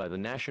provided by the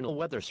National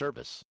Weather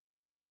Service.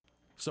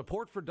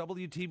 Support for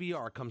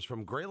WTBR comes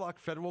from Greylock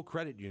Federal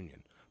Credit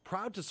Union,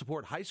 proud to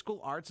support high school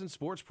arts and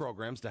sports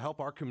programs to help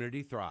our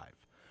community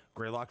thrive.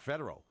 Greylock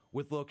Federal,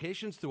 with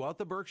locations throughout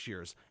the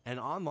Berkshires and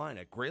online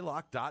at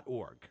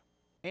greylock.org.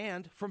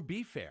 And from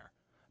BeFair.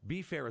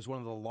 BeFair is one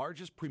of the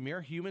largest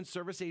premier human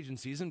service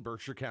agencies in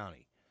Berkshire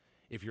County.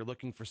 If you're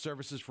looking for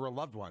services for a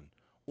loved one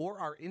or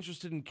are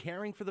interested in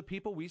caring for the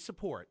people we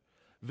support,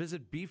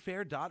 visit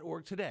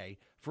befair.org today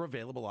for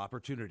available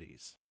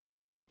opportunities.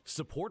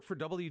 Support for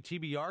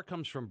WTBR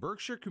comes from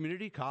Berkshire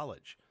Community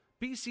College.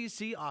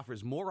 BCC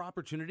offers more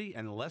opportunity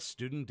and less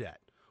student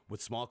debt.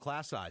 with small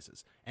class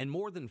sizes and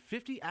more than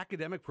 50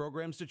 academic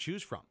programs to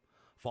choose from.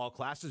 Fall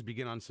classes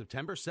begin on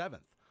September 7th.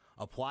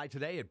 Apply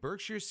today at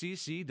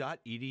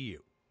berkshirecc.edu.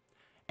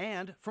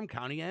 And from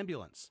County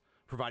Ambulance,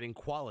 providing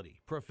quality,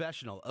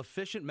 professional,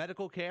 efficient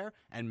medical care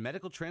and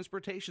medical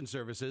transportation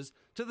services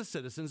to the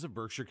citizens of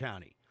Berkshire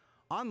County.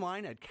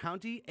 Online at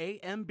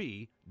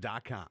countyamb.com.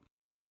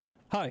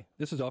 Hi,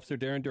 this is Officer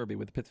Darren Derby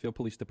with the Pittsfield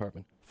Police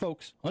Department.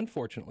 Folks,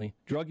 unfortunately,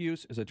 drug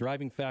use is a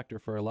driving factor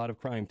for a lot of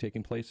crime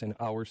taking place in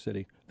our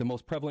city, the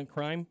most prevalent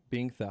crime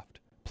being theft.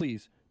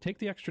 Please, take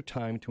the extra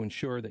time to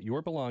ensure that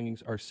your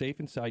belongings are safe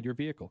inside your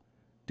vehicle.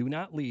 Do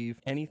not leave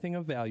anything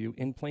of value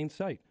in plain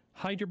sight.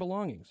 Hide your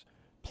belongings.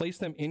 Place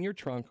them in your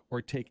trunk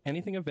or take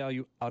anything of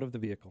value out of the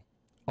vehicle.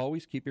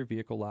 Always keep your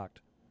vehicle locked.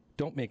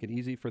 Don't make it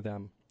easy for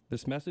them.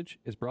 This message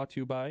is brought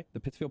to you by the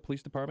Pittsfield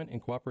Police Department in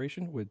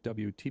cooperation with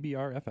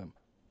WTBR FM.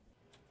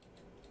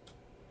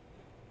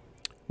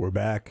 We're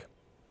back.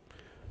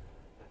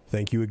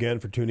 Thank you again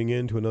for tuning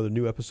in to another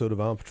new episode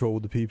of On Patrol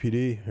with the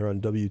PPD here on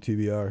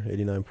WTBR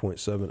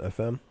 89.7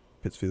 FM,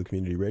 Pittsfield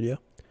Community Radio,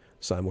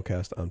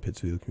 simulcast on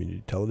Pittsfield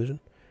Community Television,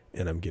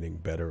 and I'm getting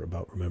better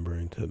about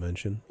remembering to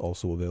mention,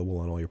 also available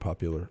on all your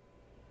popular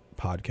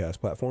podcast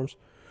platforms.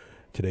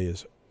 Today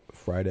is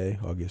Friday,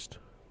 August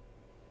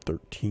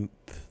 13th,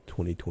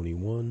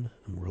 2021.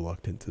 I'm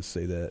reluctant to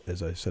say that,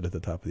 as I said at the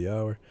top of the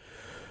hour.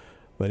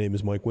 My name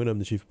is Mike Wynn. I'm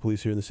the Chief of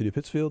Police here in the city of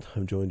Pittsfield.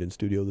 I'm joined in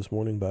studio this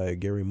morning by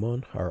Gary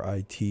Munn, our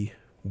IT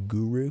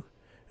guru.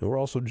 And we're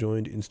also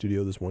joined in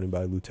studio this morning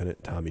by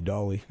Lieutenant Tommy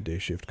Dawley, Day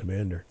Shift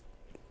Commander.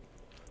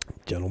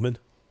 Gentlemen.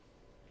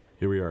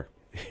 Here we are.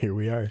 Here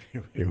we are.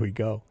 Here we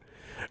go.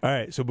 All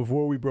right, so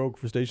before we broke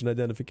for station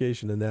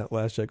identification and that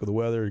last check of the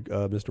weather,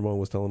 Mr. Munn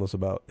was telling us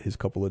about his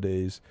couple of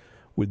days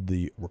with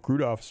the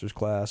recruit officers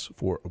class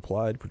for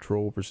applied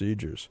patrol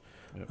procedures.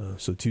 Yep.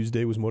 So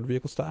Tuesday was motor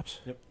vehicle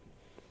stops? Yep.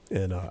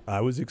 And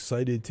I was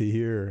excited to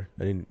hear,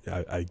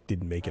 I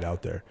didn't make it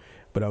out there,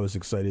 but I was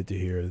excited to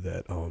hear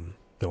that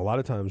a lot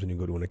of times when you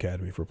go to an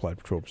academy for applied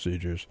patrol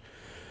procedures,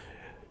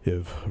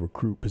 if a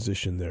recruit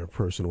position their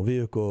personal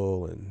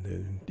vehicle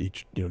and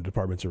each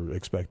departments are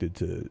expected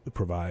to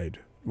provide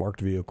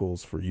marked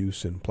vehicles for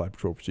use in applied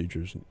patrol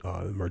procedures,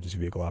 emergency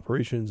vehicle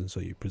operations, and so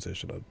you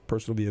position a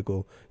personal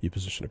vehicle, you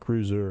position a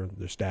cruiser,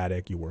 they're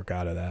static, you work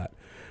out of that.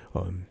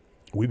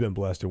 We've been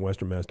blessed in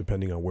Western Mass,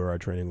 depending on where our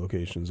training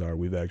locations are,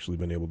 we've actually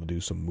been able to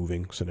do some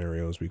moving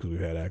scenarios because we've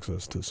had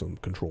access to some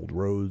controlled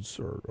roads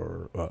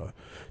or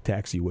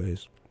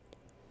taxiways.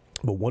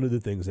 But one of the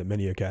things that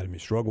many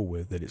academies struggle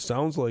with, that it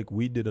sounds like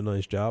we did a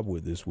nice job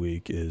with this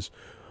week, is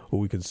what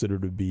we consider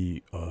to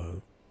be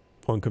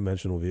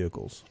unconventional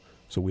vehicles.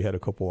 So we had a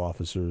couple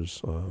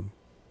officers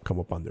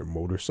come up on their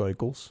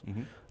motorcycles,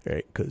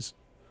 right? Because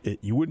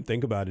you wouldn't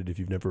think about it if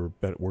you've never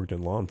worked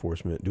in law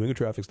enforcement. Doing a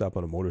traffic stop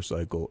on a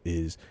motorcycle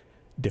is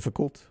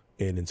difficult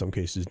and in some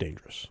cases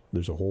dangerous.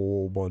 There's a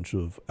whole bunch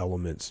of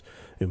elements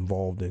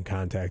involved in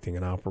contacting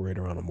an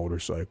operator on a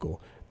motorcycle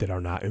that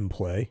are not in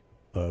play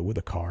with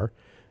a car,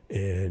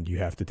 and you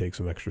have to take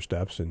some extra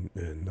steps, and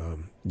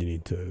you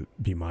need to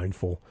be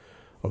mindful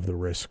of the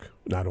risk,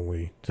 not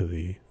only to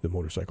the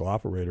motorcycle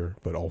operator,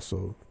 but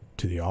also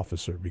to the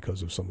officer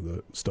because of some of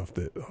the stuff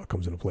that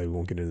comes into play. We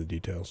won't get into the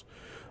details.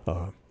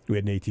 We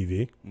had an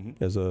ATV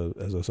as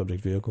a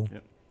subject vehicle.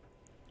 Yep.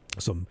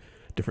 Some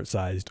different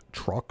sized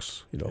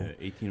trucks,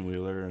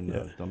 18-wheeler and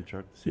a dump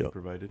truck the city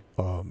provided.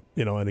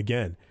 And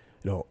again,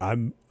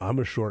 I'm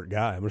a short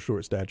guy. I'm a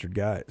short statured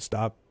guy.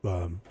 Stopping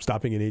an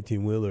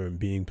 18-wheeler and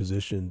being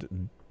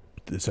positioned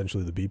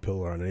essentially the B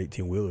pillar on an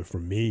 18-wheeler for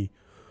me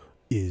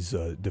is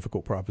a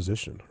difficult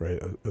proposition, right?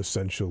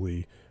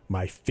 Essentially,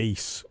 my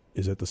face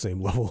is at the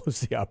same level as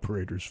the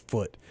operator's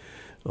foot.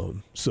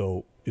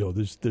 So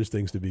there's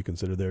things to be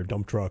considered there.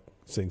 Dump truck,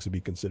 things to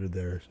be considered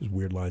there. There's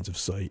weird lines of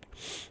sight.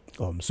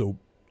 So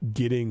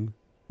getting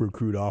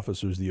recruit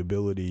officers the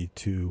ability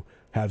to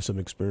have some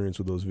experience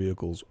with those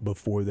vehicles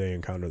before they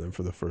encounter them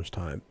for the first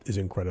time is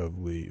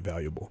incredibly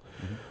valuable.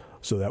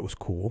 So that was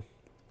cool.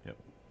 Yep.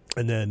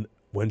 And then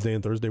Wednesday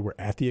and Thursday were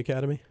at the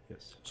academy?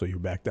 Yes. So you're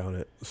back down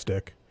at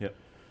Stick? Yep.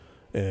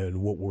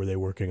 And what were they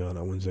working on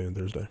Wednesday and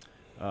Thursday?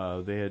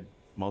 They had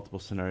multiple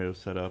scenarios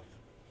set up.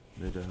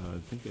 They had, I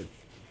think they had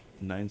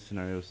 9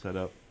 scenarios set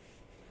up.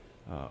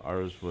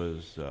 Ours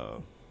was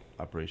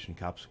Operation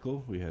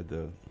Copsicle. We had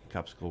the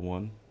Copsicle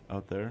 1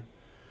 out there.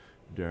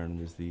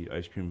 Darren was the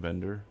ice cream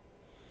vendor.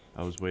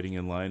 I was waiting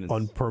in line.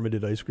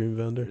 Unpermitted ice cream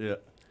vendor? Yeah.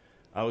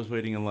 I was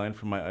waiting in line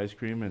for my ice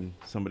cream, and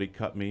somebody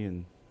cut me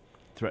and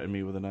threatened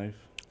me with a knife.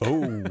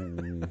 Oh.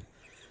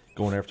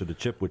 Going after the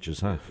chip witches,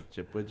 huh?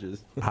 Chip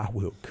witches. I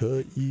will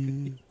cut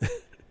you.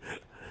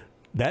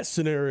 That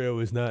scenario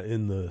is not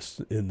in the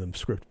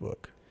script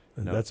book.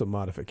 And No. That's a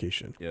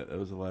modification. Yeah, that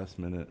was a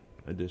last-minute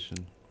addition.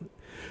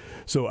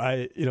 So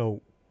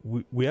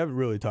we haven't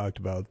really talked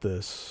about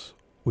this.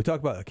 We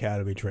talk about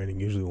academy training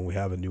usually when we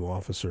have a new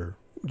officer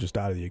just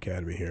out of the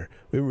academy here.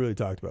 We haven't really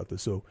talked about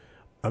this. So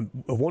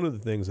one of the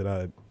things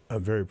that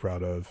I'm very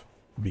proud of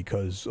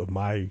because of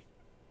my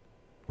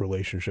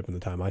relationship and the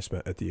time I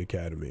spent at the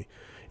academy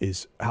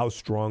is how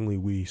strongly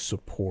we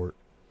support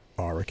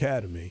our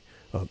academy.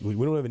 We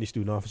don't have any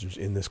student officers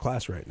in this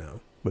class right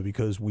now, but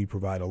because we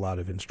provide a lot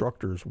of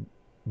instructors,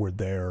 we're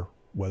there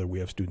whether we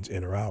have students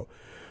in or out.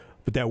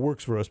 But that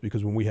works for us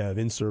because when we have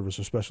in-service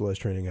or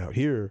specialized training out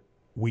here,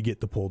 we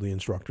get to pull the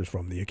instructors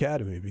from the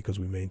academy because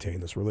we maintain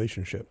this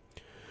relationship.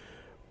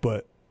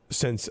 But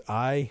since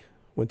I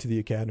went to the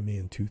academy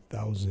in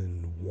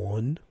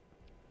 2001,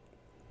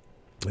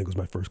 I think it was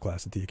my first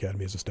class at the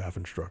academy as a staff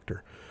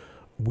instructor,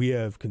 we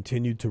have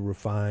continued to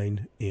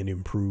refine and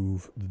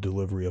improve the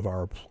delivery of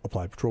our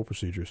applied patrol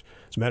procedures.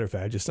 As a matter of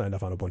fact, I just signed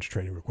off on a bunch of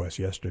training requests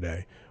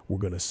yesterday. We're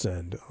going to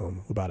send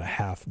about a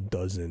half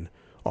dozen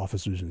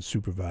officers and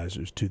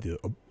supervisors to the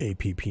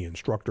APP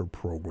instructor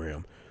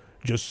program,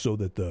 just so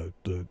that the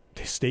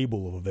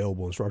stable of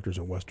available instructors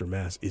in Western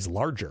Mass is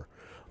larger,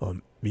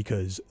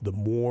 because the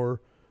more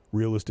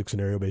realistic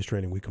scenario-based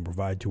training we can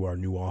provide to our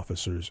new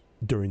officers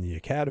during the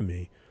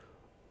academy,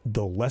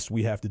 the less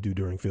we have to do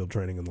during field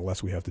training and the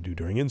less we have to do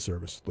during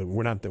in-service.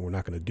 We're not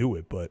going to do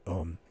it, but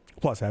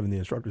plus having the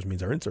instructors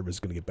means our in-service is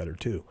going to get better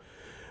too.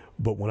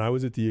 But when I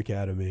was at the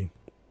academy,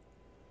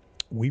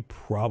 we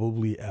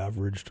probably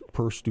averaged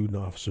per student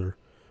officer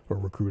or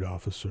recruit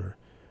officer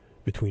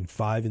between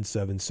 5 and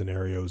 7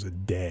 scenarios a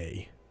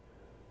day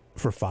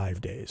for 5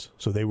 days.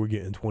 So they were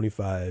getting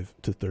 25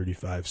 to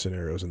 35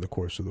 scenarios in the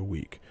course of the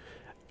week.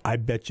 I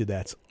bet you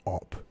that's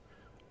up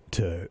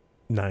to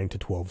 9 to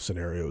 12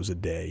 scenarios a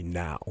day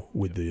now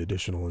with the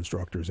additional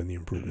instructors and the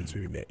improvements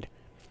we made.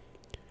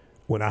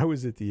 When I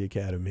was at the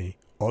academy,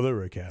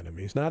 other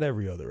academies, not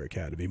every other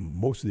academy,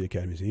 most of the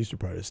academies in the eastern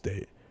part of the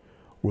state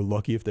were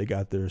lucky if they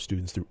got their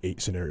students through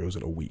 8 scenarios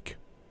in a week.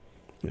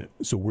 Yeah.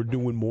 So we're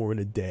doing more in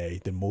a day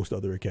than most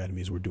other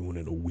academies were doing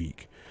in a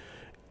week.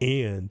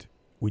 And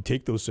we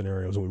take those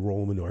scenarios and we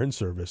roll them into our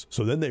in-service,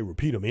 so then they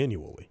repeat them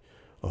annually.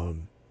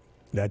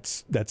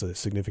 That's a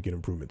significant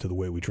improvement to the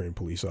way we train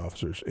police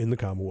officers in the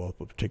Commonwealth,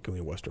 but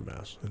particularly in Western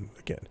Mass. And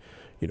again,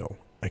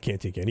 I can't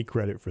take any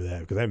credit for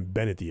that because I haven't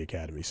been at the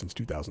academy since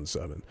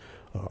 2007,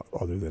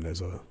 other than as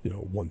a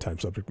one-time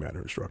subject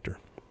matter instructor.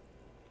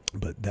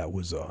 But that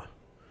was a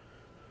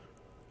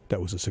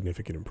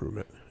significant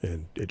improvement,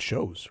 and it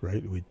shows,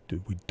 right? We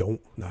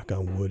don't, knock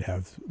on wood,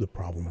 have the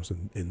problems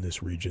in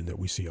this region that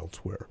we see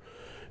elsewhere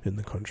in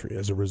the country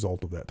as a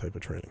result of that type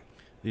of training.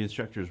 The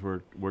instructors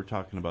were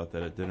talking about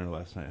that at dinner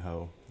last night,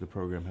 how the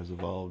program has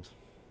evolved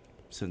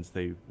since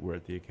they were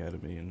at the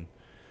academy and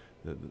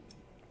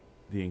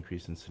the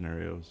increase in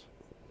scenarios.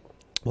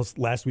 Well,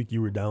 last week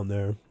you were down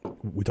there.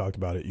 We talked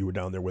about it. You were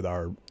down there with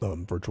our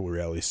virtual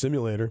reality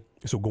simulator.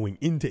 So going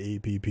into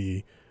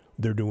APP,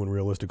 they're doing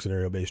realistic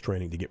scenario-based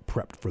training to get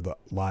prepped for the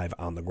live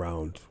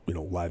on-the-ground,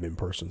 live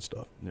in-person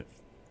stuff. Yeah.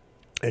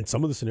 And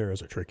some of the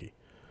scenarios are tricky.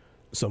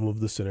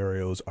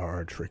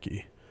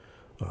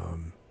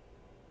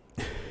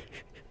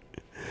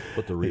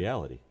 But the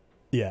reality.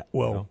 Yeah,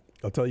 well,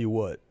 I'll tell you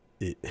what.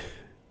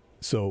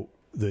 So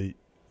the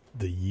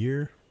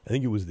year, I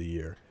think it was the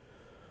year,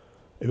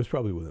 it was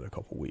probably within a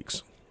couple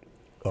weeks.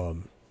 No,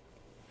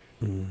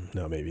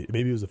 maybe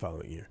it was the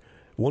following year.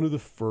 One of the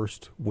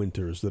first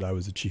winters that I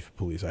was the chief of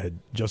police, I had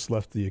just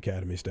left the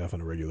academy staff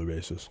on a regular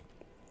basis,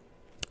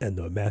 and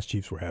the Mass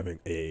Chiefs were having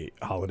a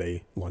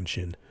holiday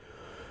luncheon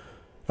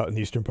out in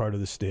the eastern part of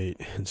the state.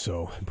 And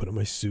so I put on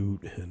my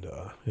suit and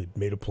had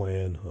made a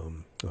plan.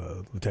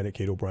 Lieutenant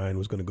Kate O'Brien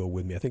was going to go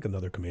with me. I think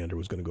another commander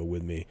was going to go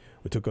with me.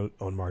 We took an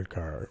unmarked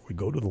car. We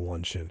go to the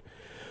luncheon.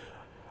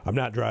 I'm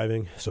not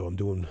driving, so I'm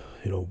doing,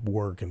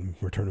 work and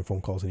returning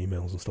phone calls and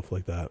emails and stuff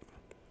like that.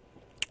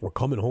 We're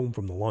coming home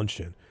from the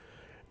luncheon,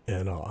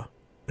 and I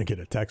get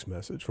a text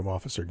message from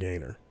Officer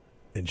Gaynor,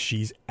 and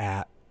she's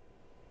at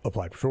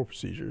Applied Patrol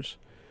Procedures,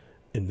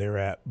 and they're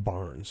at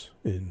Barnes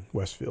in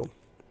Westfield.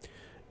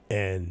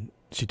 And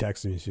she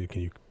texted me and said,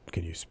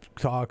 can you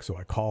talk? So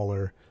I call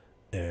her,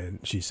 and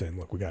she's saying,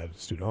 look, we got a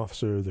student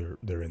officer.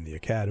 They're in the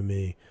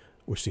academy.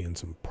 We're seeing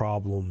some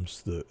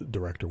problems. The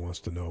director wants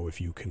to know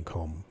if you can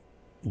come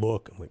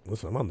look. I'm like,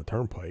 listen, I'm on the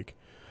turnpike.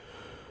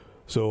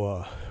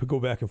 So we go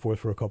back and forth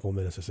for a couple of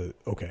minutes. I said,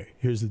 okay,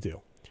 here's the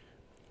deal.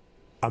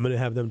 I'm going to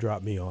have them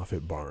drop me off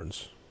at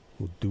Barnes.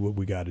 We'll do what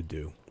we got to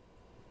do.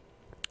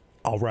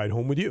 I'll ride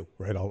home with you,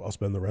 right? I'll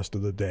spend the rest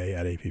of the day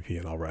at APP,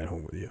 and I'll ride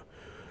home with you.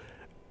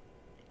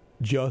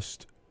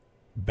 Just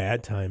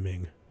bad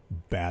timing,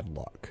 bad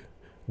luck.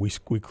 We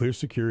clear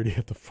security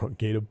at the front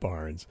gate of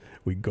Barnes.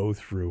 We go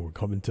through. We're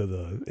coming to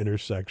the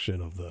intersection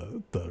of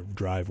the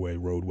driveway,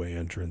 roadway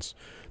entrance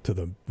to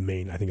the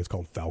main, I think it's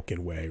called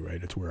Falcon Way,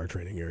 right? It's where our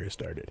training area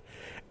started.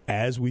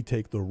 As we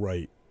take the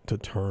right to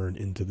turn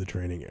into the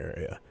training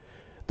area,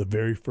 the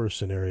very first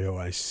scenario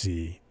I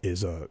see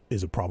is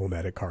a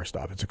problematic car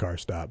stop. It's a car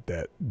stop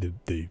that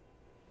the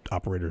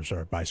operators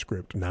are by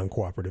script,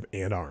 non-cooperative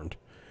and armed.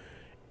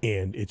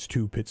 And it's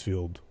 2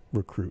 Pittsfield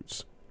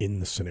recruits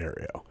in the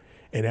scenario.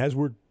 And as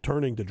we're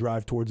turning to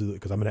drive towards it,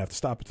 because I'm going to have to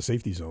stop at the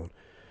safety zone,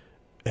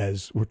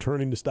 as we're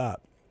turning to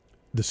stop,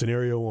 the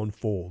scenario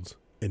unfolds,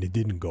 and it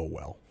didn't go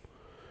well.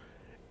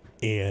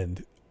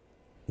 And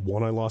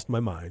one, I lost my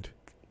mind.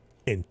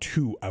 and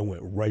 2, I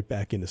went right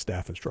back into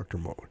staff instructor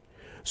mode.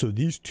 So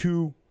these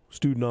 2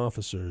 student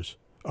officers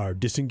are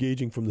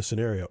disengaging from the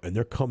scenario, and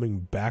they're coming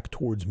back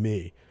towards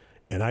me,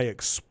 and I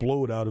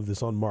explode out of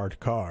this unmarked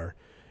car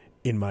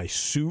in my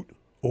suit,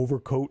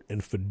 overcoat,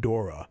 and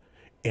fedora,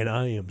 and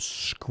I am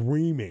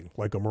screaming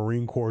like a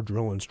Marine Corps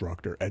drill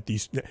instructor at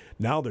these.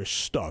 Now they're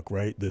stuck,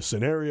 right? The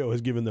scenario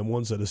has given them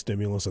one set of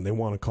stimulus, and they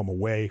want to come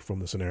away from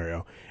the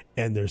scenario,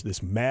 and there's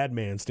this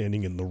madman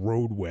standing in the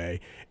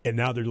roadway, and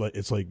now they're like,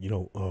 it's like,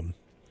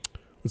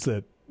 what's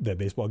that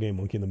baseball game,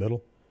 Monkey in the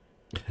Middle?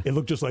 It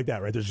looked just like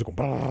that, right? They're just going,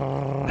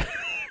 bah.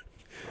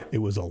 It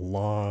was a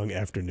long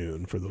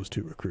afternoon for those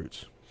 2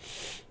 recruits.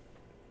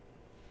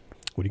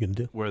 What are you going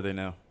to do? Where are they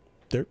now?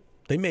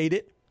 They made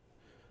it.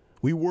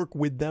 We work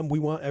with them. We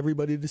want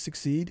everybody to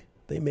succeed.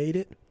 They made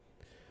it.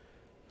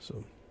 So,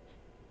 all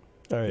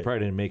They right. probably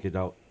didn't make it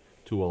out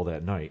too well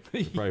that night.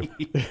 They probably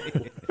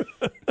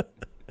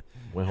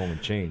went home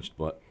and changed,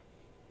 but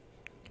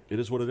it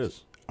is what it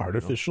is.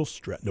 Artificial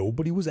stress.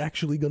 Nobody was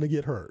actually going to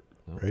get hurt,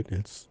 right?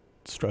 It's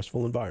a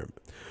stressful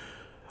environment.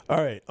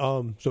 All right.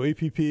 So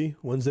APP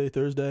Wednesday,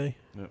 Thursday.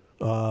 Yep.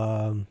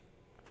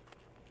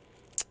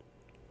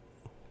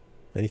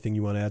 Anything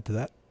you want to add to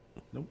that?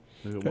 Nope.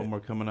 They got Okay. one more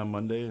coming on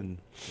Monday, and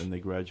then they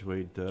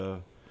graduate.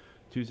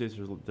 Tuesday's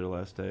their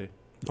last day.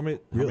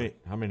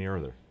 How many are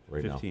there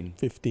right 15.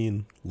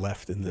 15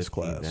 left in this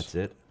 15, class. That's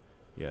it.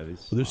 Yeah,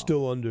 So they're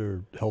still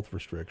under health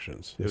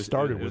restrictions. They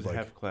started it was with like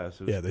half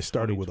class. It was they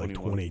started with like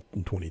 21. 20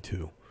 and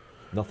 22.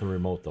 Nothing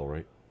remote though,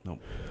 right?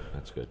 Nope.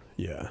 That's good.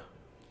 Yeah.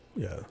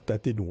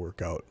 That didn't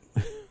work out.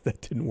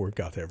 That didn't work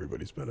out to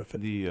everybody's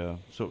benefit. The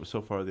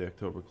so far the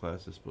October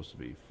class is supposed to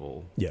be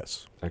full.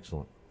 Yes.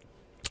 Excellent.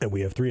 And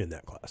we have 3 in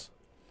that class.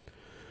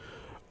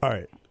 All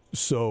right.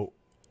 So,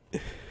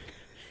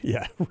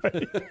 yeah,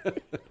 right.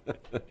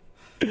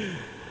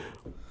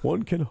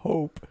 One can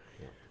hope.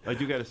 I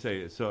do got to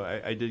say, so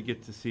I did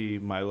get to see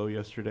Milo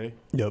yesterday.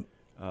 Yep.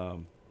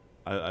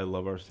 I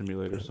love our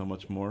simulator so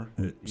much more.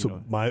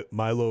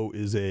 Milo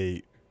is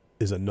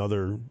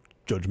another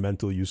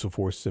judgmental use of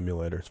force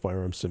simulator. It's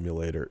firearm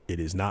simulator. It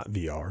is not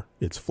VR.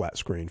 It's flat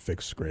screen,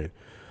 fixed screen.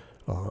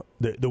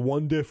 The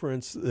one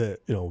difference that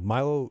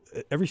Milo,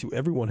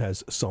 everyone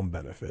has some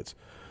benefits.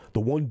 The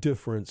one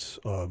difference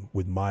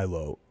with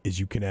Milo is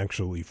you can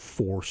actually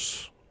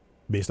force,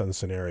 based on the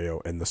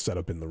scenario and the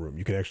setup in the room,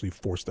 you can actually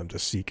force them to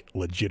seek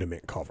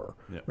legitimate cover,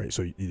 right?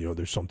 So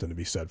there's something to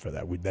be said for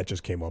that. That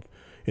just came up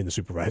in the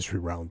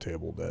supervisory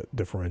roundtable, that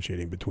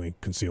differentiating between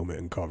concealment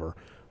and cover.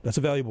 That's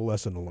a valuable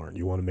lesson to learn.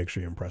 You want to make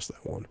sure you impress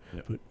that one.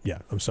 Yeah. But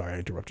I'm sorry I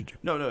interrupted you.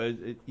 No,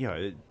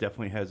 it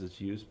definitely has its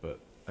use,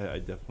 but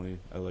I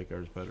like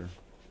ours better.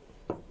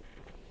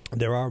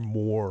 There are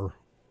more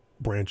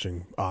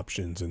branching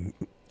options and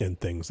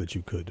things that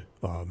you could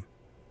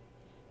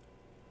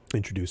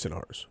introduce in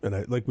ours.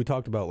 And like we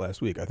talked about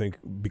last week, I think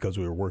because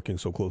we were working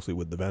so closely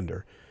with the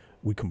vendor,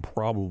 we can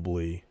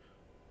probably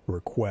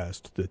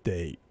request that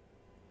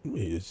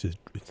it's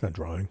not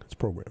drawing, it's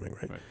programming,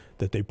 right?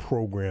 That they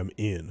program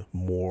in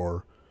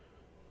more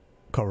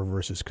cover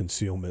versus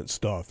concealment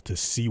stuff to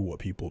see what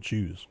people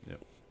choose. Yep.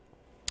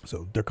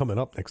 So they're coming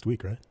up next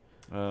week, right?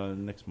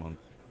 Next month.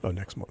 Oh,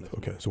 next month.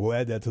 Okay. So we'll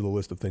add that to the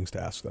list of things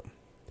to ask them.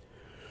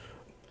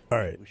 All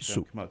right. We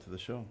should come out to the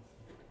show.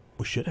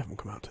 We should have them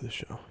come out to the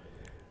show.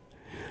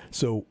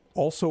 So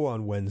also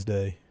on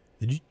Wednesday,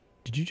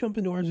 did you jump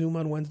into our Zoom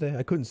on Wednesday?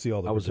 I couldn't see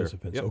all the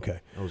participants. Yep. Okay.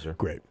 I was there.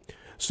 Great.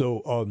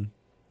 So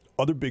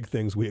other big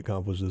things we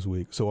accomplished this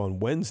week. So on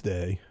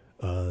Wednesday,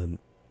 PPD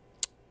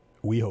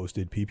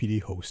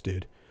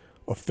hosted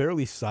a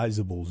fairly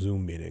sizable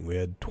Zoom meeting. We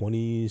had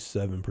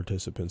 27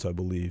 participants, I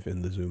believe,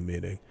 in the Zoom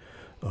meeting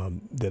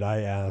that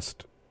I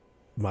asked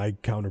my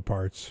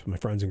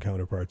friends and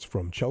counterparts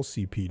from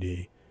Chelsea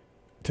PD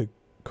to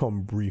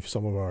come brief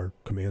some of our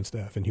command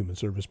staff and human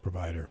service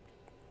provider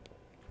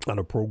on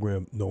a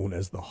program known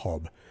as the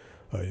Hub.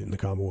 In the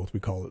Commonwealth, we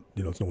call it,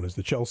 it's known as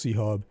the Chelsea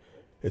Hub.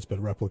 It's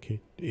been replicated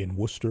in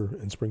Worcester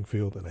and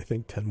Springfield, and I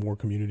think 10 more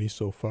communities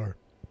so far.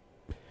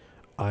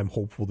 I'm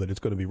hopeful that it's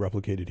going to be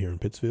replicated here in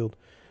Pittsfield.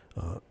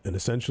 And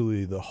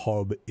essentially, the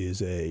Hub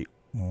is a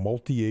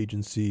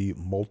multi-agency,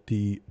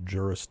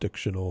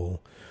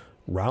 multi-jurisdictional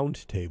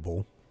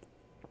roundtable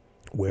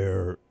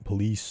where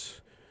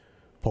police,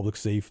 public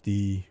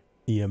safety,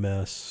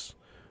 EMS,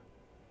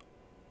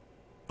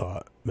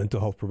 mental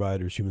health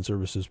providers, human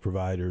services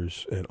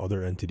providers, and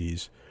other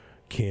entities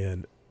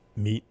can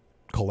meet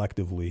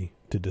collectively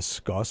to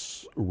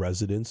discuss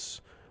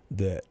residents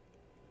that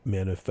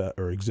manifest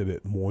or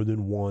exhibit more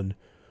than one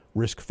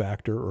risk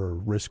factor or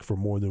risk for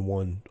more than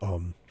one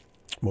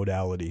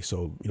modality.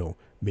 So,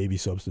 maybe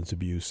substance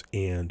abuse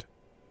and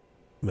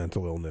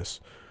mental illness,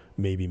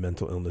 maybe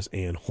mental illness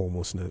and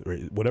homelessness, or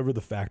whatever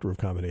the factor of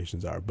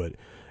combinations are. But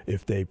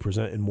if they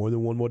present in more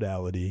than one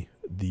modality,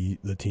 the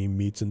team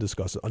meets and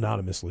discusses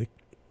anonymously.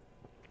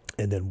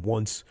 And then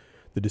once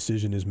the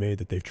decision is made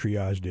that they've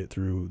triaged it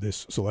through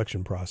this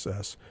selection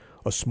process,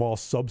 a small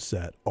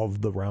subset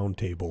of the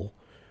roundtable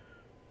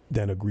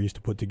then agrees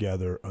to put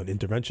together an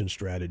intervention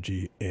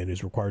strategy and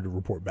is required to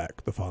report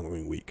back the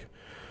following week.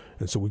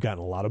 And so we've gotten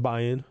a lot of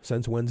buy-in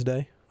since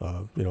Wednesday.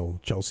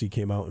 Chelsea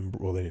came out and,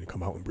 well, they didn't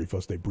come out and brief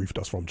us. They briefed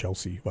us from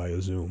Chelsea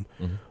via Zoom.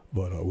 Mm-hmm.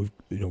 But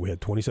we had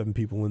 27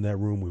 people in that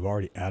room. We've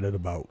already added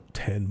about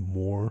 10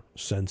 more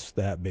since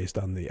that, based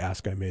on the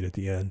ask I made at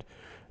the end.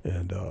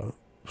 And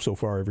so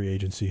far, every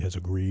agency has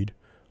agreed.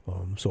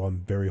 So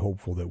I'm very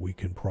hopeful that we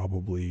can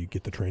probably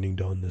get the training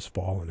done this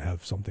fall and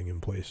have something in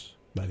place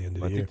by the end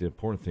of the year. I think the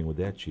important thing with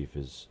that, Chief,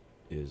 is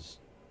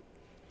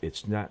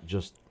it's not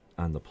just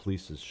on the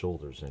police's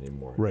shoulders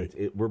anymore. Right.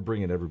 We're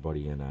bringing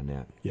everybody in on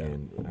that. Yeah.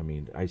 And, I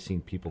mean, I've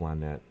seen people on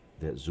that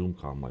Zoom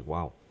call. I'm like,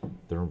 wow,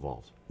 they're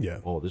involved. Yeah.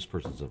 Oh, this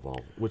person's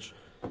involved, which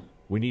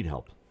we need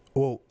help.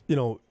 Well,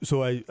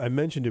 so I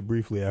mentioned it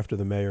briefly after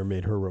the mayor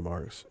made her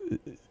remarks.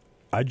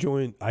 I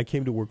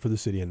came to work for the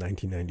city in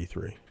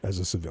 1993 as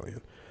a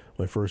civilian.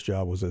 My first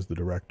job was as the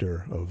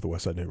director of the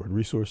Westside Neighborhood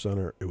Resource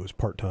Center. It was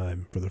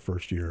part-time for the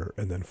first year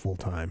and then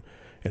full-time.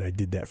 And I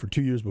did that for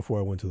 2 years before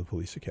I went to the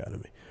police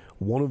academy.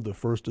 One of the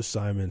first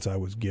assignments I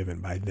was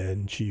given by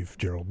then Chief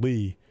Gerald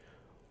Lee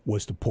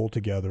was to pull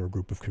together a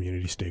group of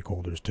community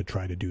stakeholders to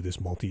try to do this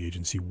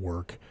multi-agency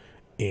work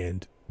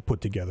and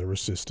put together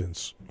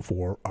assistance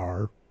for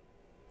our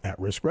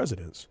at-risk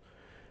residents.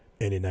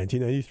 And in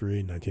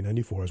 1993 and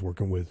 1994, I was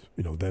working with,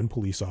 then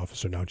police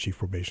officer, now Chief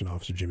Probation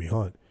Officer Jimmy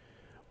Hunt.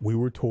 We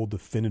were told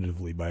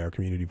definitively by our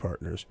community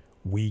partners,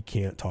 we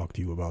can't talk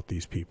to you about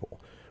these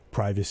people.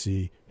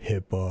 Privacy,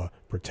 HIPAA,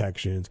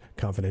 protections,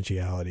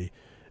 confidentiality.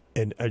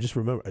 And I just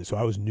remember, so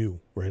I was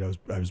new, right?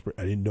 I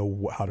didn't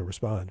know how to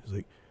respond. It was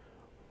like,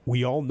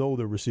 we all know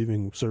they're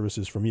receiving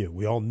services from you.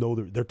 We all know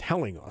they're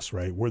telling us,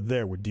 right? We're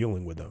there, we're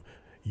dealing with them.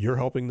 You're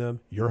helping them,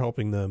 you're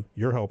helping them,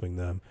 you're helping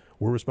them.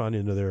 We're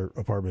responding to their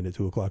apartment at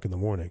 2:00 in the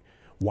morning.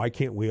 Why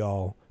can't we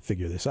all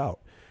figure this out?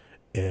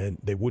 And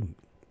they wouldn't.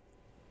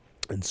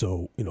 And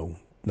so,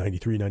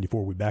 93,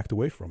 94, we backed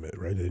away from it,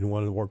 right? They didn't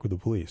want to work with the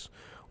police.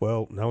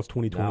 Well, now it's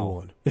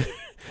 2021.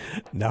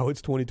 Now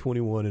it's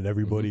 2021, and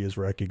everybody is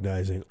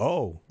recognizing,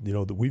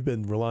 that we've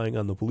been relying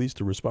on the police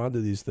to respond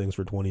to these things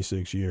for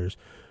 26 years.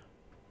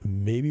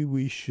 Maybe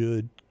we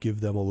should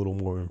give them a little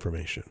more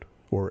information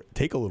or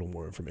take a little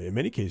more information. In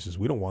many cases,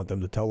 we don't want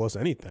them to tell us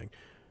anything.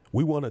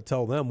 We want to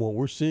tell them what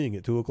we're seeing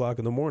at 2:00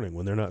 in the morning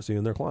when they're not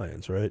seeing their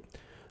clients, right?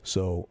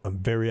 So I'm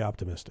very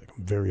optimistic.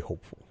 I'm very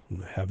hopeful. I'm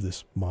going to have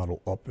this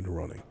model up and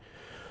running.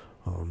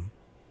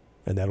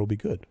 And that'll be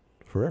good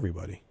for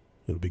everybody.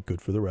 It'll be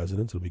good for the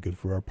residents. It'll be good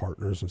for our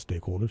partners and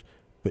stakeholders.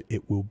 But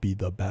it will be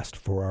the best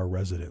for our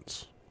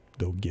residents.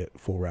 They'll get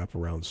full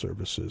wraparound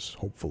services,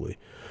 hopefully.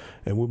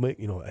 And we'll make,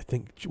 I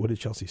think, what did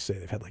Chelsea say?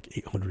 They've had like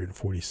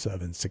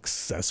 847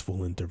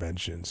 successful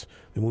interventions.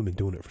 They've only been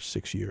doing it for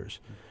 6 years.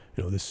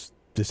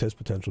 This has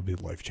potential to be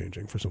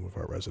life-changing for some of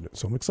our residents.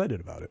 So I'm excited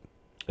about it.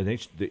 And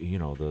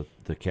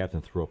the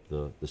captain threw up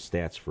the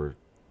stats for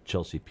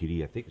Chelsea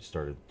PD. I think it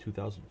started in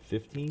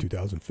 2015.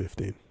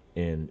 2015.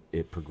 And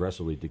it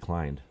progressively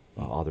declined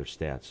other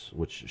stats,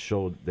 which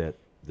showed that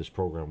this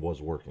program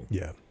was working.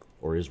 Yeah.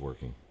 Or is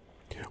working.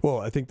 Well,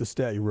 I think the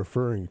stat you're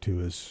referring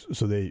to is,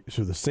 so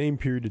the same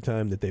period of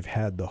time that they've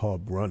had the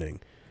hub running,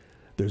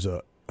 there's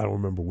I don't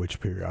remember which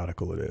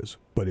periodical it is,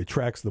 but it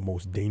tracks the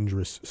most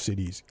dangerous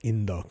cities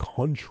in the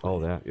country.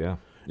 Oh, that, yeah.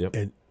 Yep.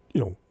 And,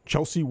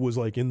 Chelsea was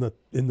like in the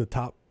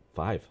top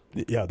 5.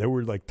 Yeah, they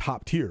were like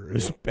top tier. It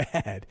was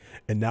bad,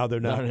 and now they're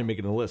not. Now they're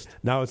making the list.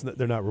 Now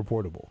they're not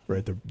reportable,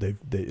 right? They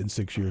in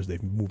 6 years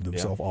they've moved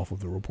themselves off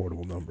of the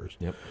reportable numbers.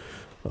 Yep.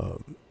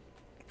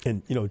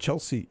 And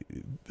Chelsea,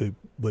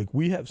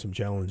 we have some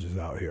challenges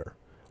out here.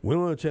 We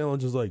don't have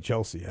challenges like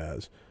Chelsea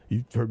has.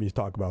 You've heard me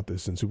talk about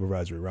this in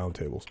supervisory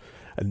roundtables,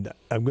 and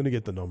I'm going to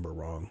get the number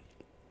wrong.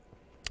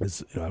 I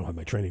don't have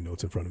my training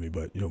notes in front of me,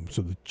 but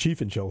so the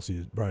chief in Chelsea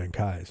is Brian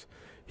Kais.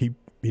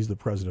 He's the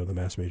president of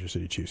the Mass Major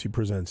City Chiefs. He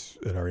presents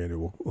at our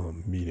annual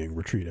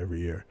retreat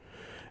every year.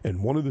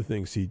 And one of the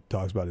things he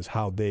talks about is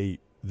how they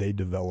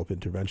develop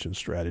intervention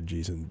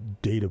strategies and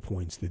data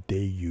points that they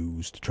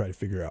use to try to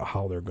figure out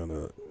how they're going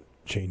to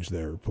change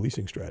their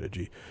policing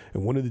strategy.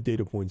 And one of the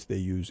data points they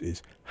use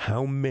is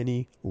how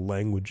many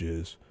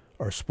languages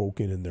are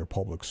spoken in their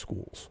public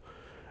schools.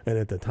 And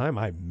at the time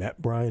I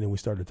met Brian and we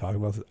started talking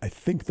about this, I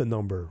think the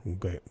number,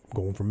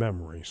 going from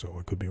memory, so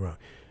I could be wrong,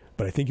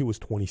 but I think it was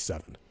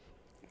 27.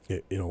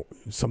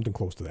 Something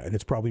close to that. And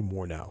it's probably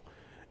more now.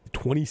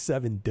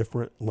 27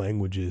 different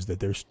languages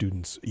that their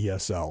students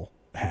ESL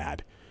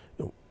had.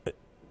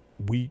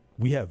 We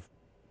have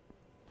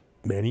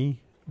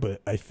many,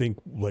 but I think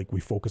we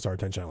focus our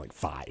attention on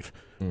 5.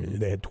 Mm-hmm.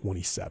 They had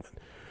 27.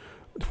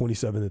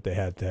 27 that they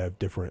had to have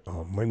different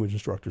language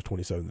instructors,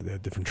 27 that they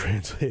had different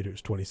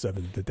translators,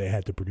 27 that they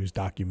had to produce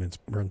documents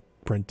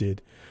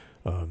printed.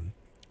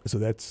 So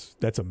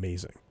that's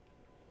amazing.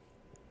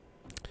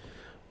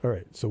 All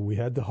right, so we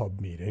had the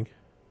hub meeting.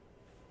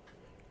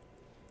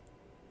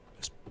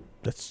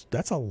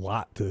 That's a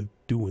lot to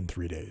do in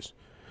 3 days.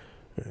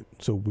 All right,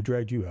 so we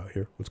dragged you out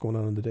here. What's going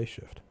on the day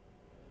shift?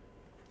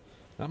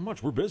 Not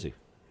much. We're busy.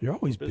 You're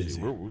always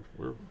busy.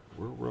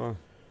 We're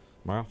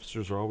my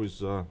officers are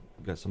always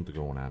got something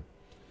going on.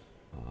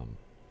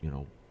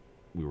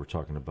 We were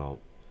talking about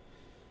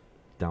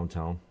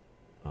downtown.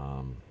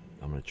 I'm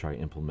going to try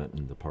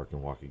implementing the park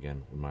and walk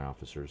again with my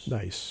officers.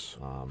 Nice.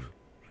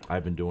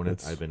 I've been doing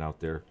it. I've been out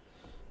there.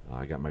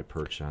 I got my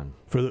perch on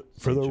For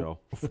Joe.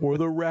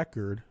 the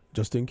record,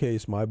 just in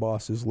case my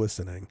boss is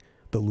listening,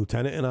 the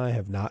lieutenant and I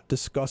have not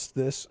discussed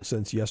this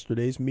since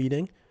yesterday's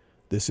meeting.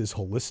 This is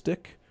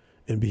holistic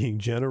and being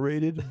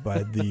generated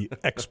by the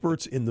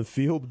experts in the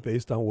field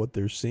based on what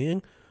they're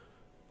seeing.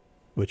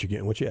 But you're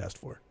getting what you asked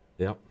for.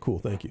 Yep. Cool.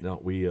 Thank you. No,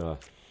 we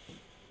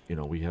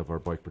have our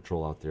bike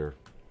patrol out there.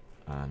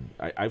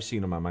 I've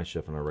seen them on my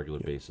shift on a regular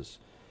basis.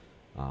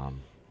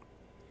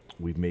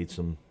 We've made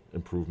some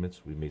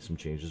improvements. We've made some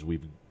changes.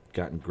 We've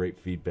gotten great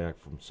feedback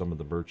from some of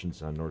the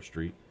merchants on North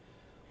Street.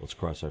 Let's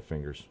cross our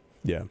fingers.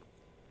 Yeah.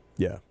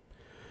 Yeah.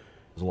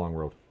 It's a long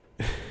road.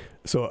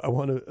 So I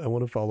want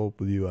to follow up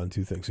with you on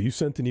two things. So you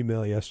sent an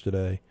email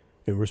yesterday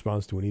in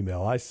response to an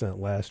email I sent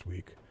last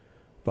week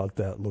about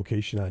that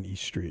location on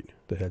East Street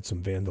that had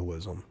some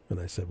vandalism, and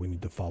I said we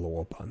need to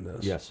follow up on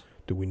this. Yes.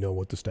 Do we know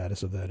what the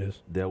status of that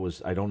is?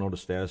 I don't know the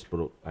status,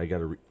 but I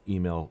got an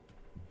email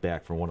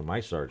back from one of my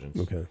sergeants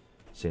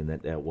saying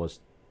that was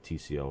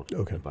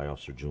TCO'd by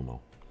Officer Jumo.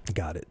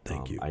 Got it.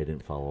 Thank you. I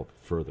didn't follow up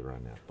further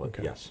on that, but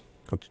yes.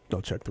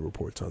 I'll check the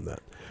reports on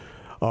that.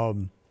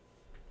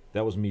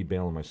 That was me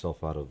bailing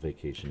myself out of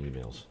vacation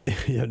emails.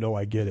 Yeah, no,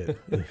 I get it.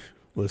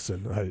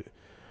 Listen,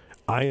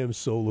 I am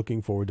so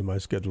looking forward to my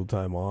scheduled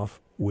time off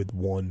with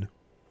one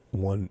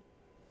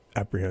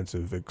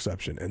apprehensive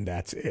exception, and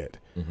that's it.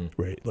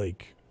 Right?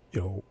 Like,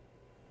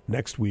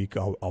 next week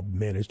I'll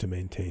manage to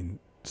maintain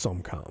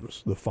some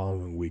comms. The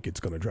following week it's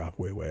going to drop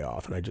way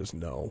off, and I just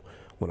know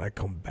when I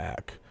come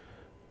back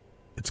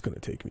it's going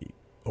to take me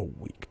a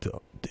week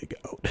to dig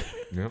out.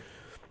 Yep.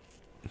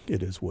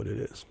 It is what it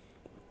is.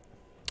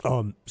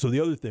 So the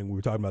other thing, we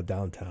were talking about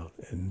downtown,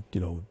 and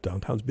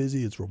downtown's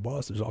busy, it's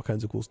robust, there's all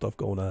kinds of cool stuff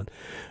going on,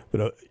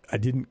 but I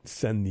didn't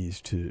send these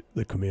to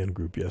the command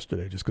group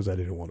yesterday just because I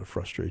didn't want to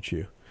frustrate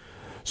you.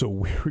 So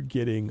we were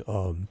getting,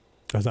 I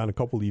was on a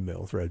couple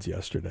email threads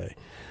yesterday,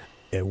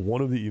 and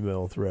one of the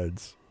email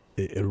threads,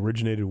 it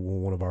originated with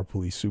one of our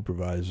police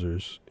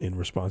supervisors in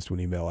response to an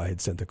email I had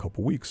sent a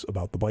couple weeks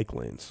about the bike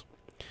lanes.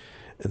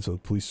 And so the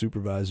police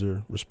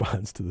supervisor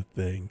responds to the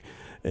thing,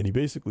 and he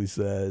basically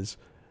says,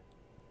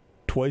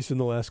 twice in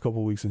the last couple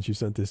of weeks since you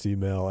sent this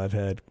email, I've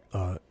had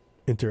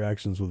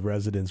interactions with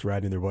residents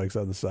riding their bikes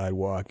on the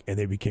sidewalk, and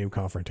they became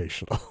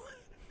confrontational.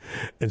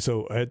 And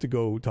so I had to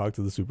go talk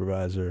to the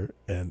supervisor,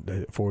 and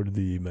I forwarded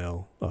the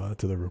email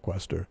to the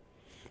requester.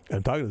 And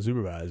I'm talking to the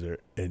supervisor,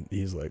 and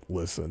he's like,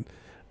 listen,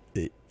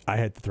 I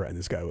had to threaten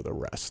this guy with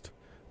arrest.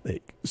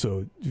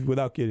 So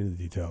without getting into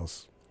the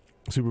details,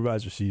 the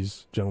supervisor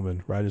sees a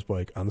gentleman riding his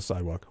bike on the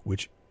sidewalk,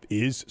 which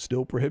is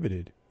still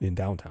prohibited in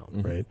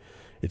downtown, right?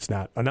 It's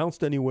not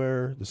announced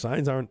anywhere. The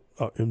signs aren't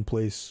in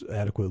place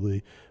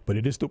adequately, but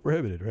it is still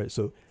prohibited, right?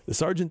 So the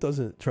sergeant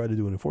doesn't try to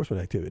do an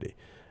enforcement activity.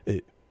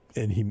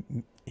 And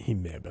he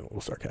may have been a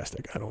little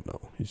sarcastic. I don't know.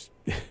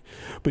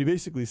 But he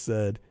basically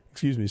said,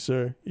 excuse me,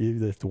 sir, you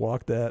either have to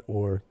walk that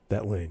or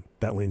that lane.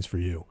 That lane's for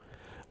you.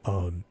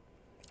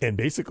 And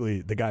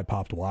basically the guy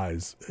popped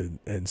wise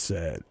and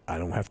said, I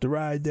don't have to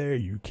ride there.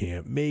 You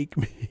can't make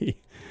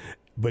me.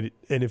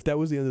 And if that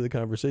was the end of the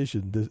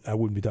conversation, I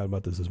wouldn't be talking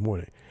about this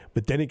morning.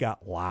 But then it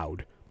got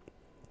loud,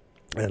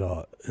 and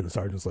the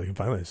sergeant's like, and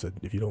finally I said,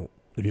 if you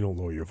don't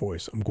lower your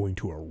voice, I'm going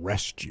to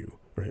arrest you,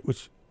 right?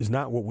 Which is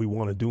not what we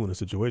want to do in a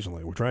situation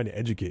like. We're trying to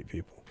educate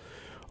people.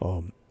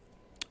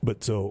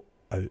 But so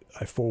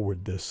I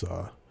forward this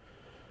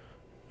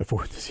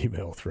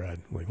email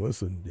thread, like,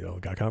 listen,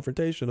 it got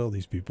confrontational.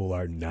 These people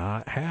are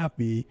not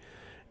happy,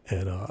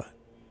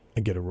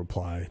 and get a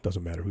reply.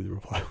 Doesn't matter who the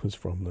reply was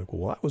from. Like,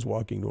 well, I was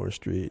walking North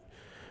Street.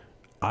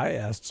 I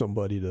asked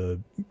somebody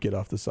to get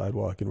off the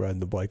sidewalk and ride in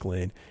the bike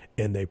lane,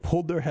 and they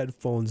pulled their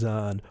headphones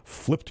on,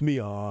 flipped me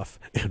off,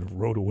 and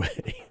rode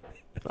away.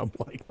 And I'm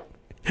like,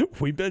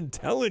 we've been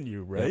telling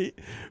you, right?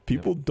 Yep.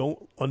 People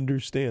don't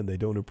understand. They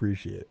don't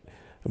appreciate it.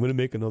 I'm going to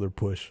make another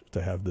push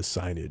to have the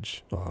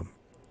signage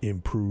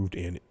improved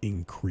and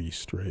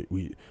increased, right?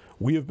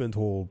 We have been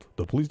told,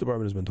 the police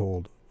department has been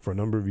told for a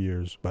number of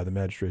years by the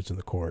magistrates in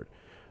the court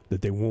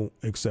that they won't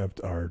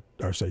accept our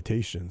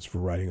citations for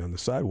riding on the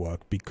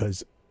sidewalk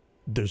because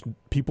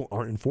people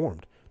aren't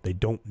informed. They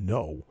don't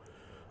know.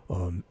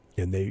 And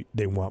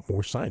they want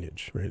more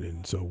signage, right?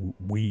 And so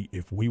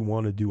if we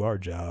want to do our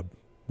job,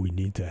 we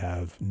need to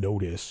have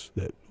notice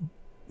that,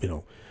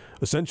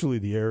 essentially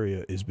the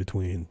area is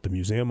between the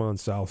museum on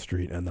South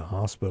Street and the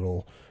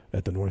hospital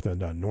at the north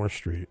end on North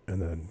Street.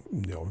 And then,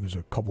 there's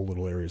a couple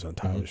little areas on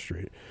Tyler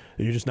Street.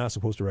 And you're just not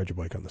supposed to ride your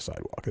bike on the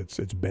sidewalk.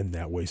 It's been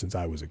that way since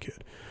I was a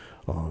kid.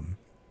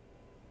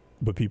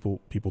 But people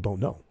don't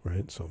know,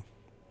 right? So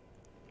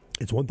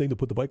it's one thing to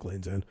put the bike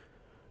lanes in.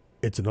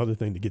 It's another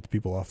thing to get the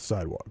people off the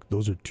sidewalk.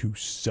 Those are two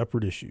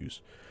separate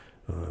issues.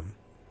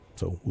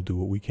 So we'll do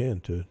what we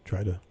can to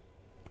try to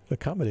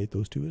accommodate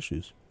those two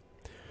issues.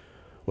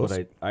 Well,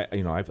 But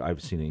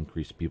I've seen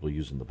increased people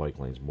using the bike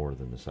lanes more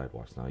than the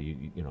sidewalks now.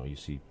 You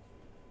see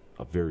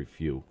a very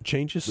few.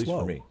 change is At least slow.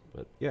 for me.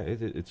 But yeah,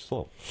 it's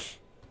slow.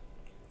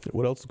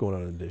 What else is going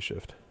on in the day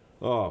shift?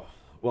 Oh,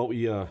 well,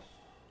 we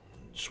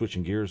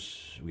switching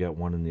gears. We got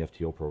one in the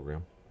FTO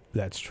program,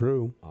 That's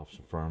true.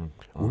 Officer Farman.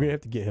 We're gonna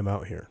have to get him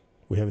out here.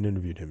 We haven't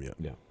interviewed him yet.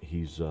 Yeah,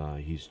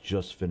 he's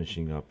just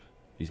finishing up.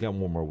 He's got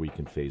one more week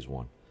in phase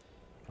one.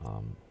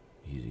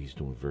 He's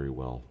doing very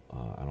well.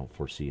 I don't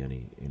foresee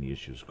any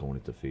issues going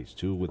into phase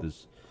two with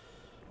his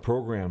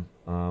program.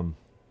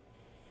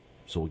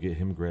 So we'll get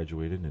him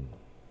graduated and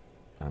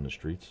on the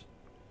streets.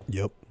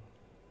 Yep.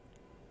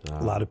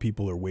 A lot of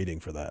people are waiting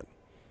for that.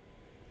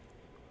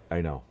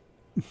 I know.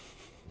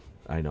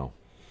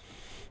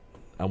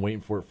 I'm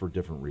waiting for it for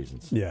different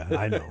reasons. Yeah,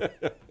 I know.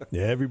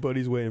 Yeah,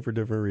 everybody's waiting for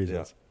different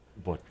reasons.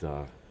 But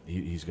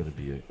he's going to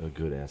be a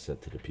good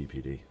asset to the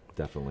PPD,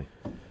 definitely.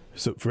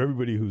 So for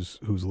everybody who's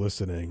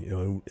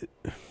listening,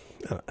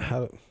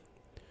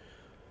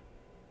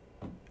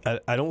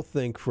 I don't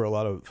think for a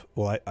lot of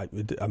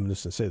I'm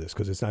just gonna say this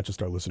because it's not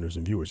just our listeners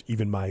and viewers.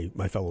 Even my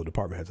fellow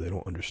department heads, they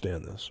don't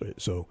understand this. Right?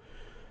 So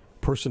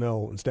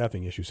personnel and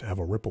staffing issues have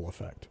a ripple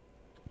effect,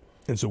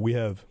 and so we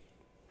have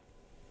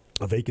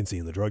a vacancy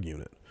in the drug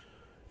unit,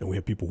 and we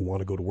have people who want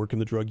to go to work in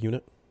the drug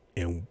unit,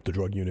 and the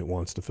drug unit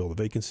wants to fill the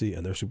vacancy,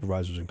 and their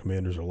supervisors and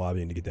commanders are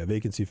lobbying to get that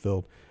vacancy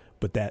filled,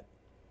 but that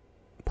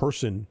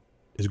person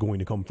is going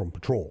to come from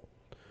patrol,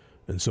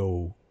 and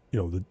so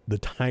the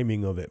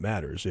timing of it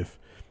matters.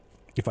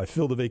 If I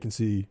fill the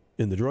vacancy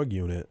in the drug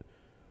unit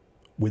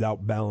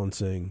without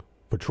balancing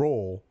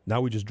patrol,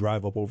 now we just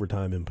drive up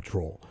overtime in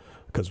patrol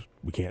because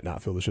we can't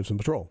not fill the shifts in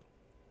patrol.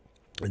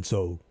 And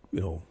so,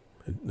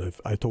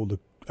 if I told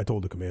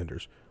the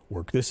commanders,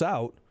 work this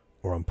out,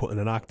 or I'm putting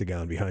an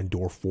octagon behind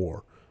door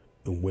 4,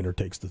 and winner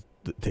takes the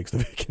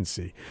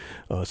vacancy.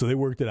 So they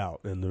worked it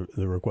out, and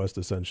the request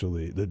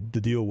essentially, the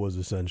deal was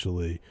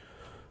essentially,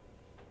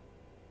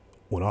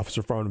 when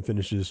Officer Farnham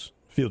finishes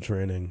field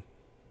training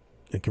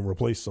and can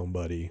replace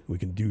somebody, we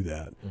can do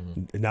that.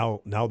 Mm-hmm. And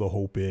now the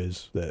hope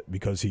is that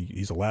because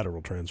he's a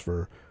lateral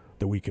transfer,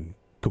 that we can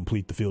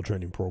complete the field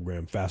training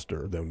program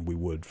faster than we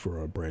would for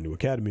a brand new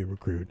academy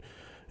recruit.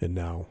 And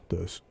now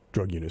the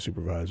drug unit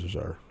supervisors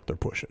they're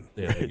pushing.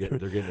 Yeah,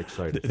 they're getting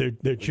excited.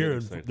 They're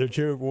cheering. They're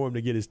cheering for him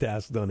to get his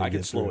tasks done. I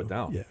can slow it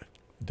down. Yeah,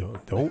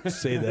 don't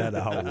say that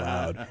out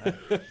loud.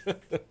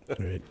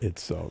 Right?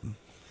 It's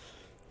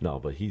no,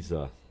 but he's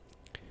going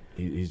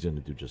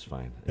to do just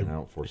fine, and I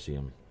don't foresee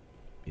him.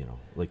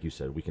 Like you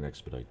said, we can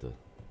expedite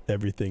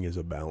everything is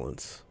a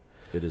balance.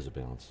 It is a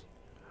balance.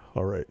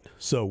 All right.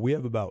 So we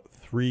have about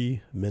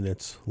 3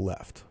 minutes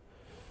left.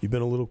 You've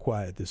been a little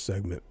quiet this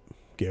segment,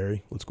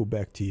 Gary. Let's go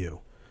back to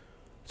you.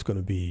 It's going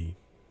to be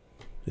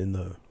in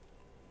the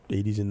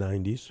 80s and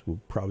 90s.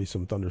 With probably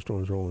some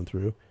thunderstorms rolling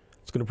through.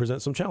 It's going to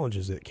present some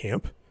challenges at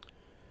camp.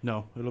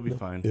 No, it'll be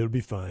fine. It'll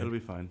be fine. It'll be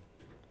fine.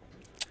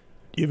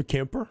 Do you have a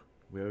camper?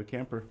 We have a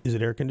camper. Is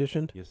it air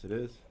conditioned? Yes, it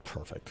is.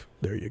 Perfect.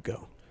 There you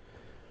go.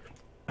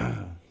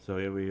 So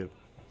yeah,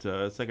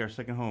 it's like our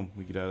second home.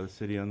 We get out of the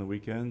city on the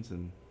weekends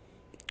and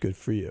good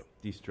for you.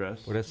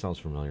 De-stress. Well, that sounds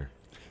familiar.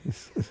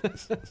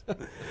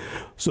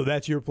 So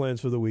that's your plans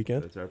for the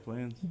weekend? That's our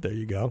plans. There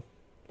you go.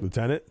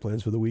 Lieutenant,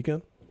 plans for the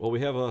weekend? Well,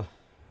 we have a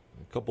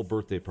couple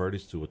birthday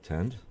parties to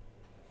attend.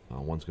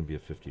 One's going to be a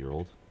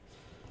 50-year-old,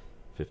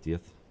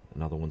 50th.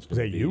 Another one's going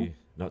to be... Is that you?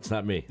 No, it's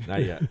not me.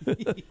 Not yet.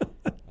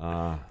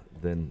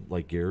 Then,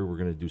 like Gary, we're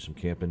going to do some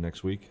camping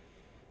next week.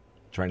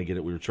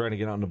 We were trying to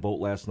get on the boat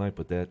last night,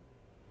 but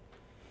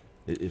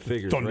it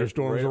figures.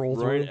 Thunderstorms roll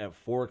through. Right at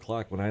 4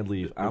 o'clock when I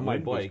leave on my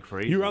bike.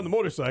 Crazy. You were on the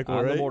motorcycle,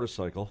 on right? the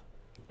motorcycle.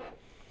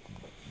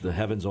 The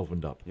heavens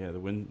opened up. Yeah, the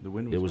wind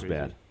was It was crazy.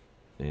 bad.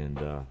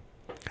 And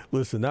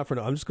listen, not for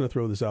now. I'm just going to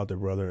throw this out there,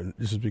 brother, and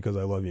this is because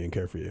I love you and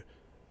care for you.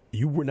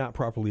 You were not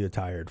properly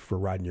attired for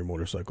riding your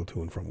motorcycle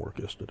to and from work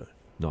yesterday.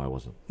 no, I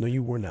wasn't. No,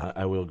 you were not.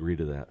 I will agree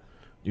to that.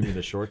 You mean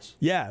the shorts?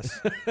 Yes.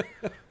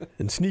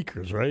 And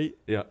sneakers, right?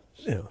 Yeah.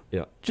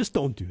 Yeah. Just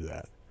don't do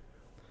that.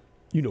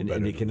 You know better.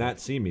 And they than cannot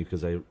that. see me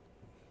because I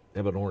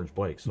have an orange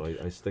bike, so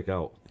I stick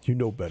out. You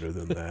know better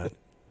than that.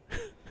 All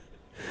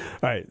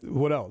right.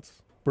 What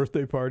else?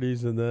 Birthday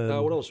parties and then.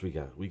 What else we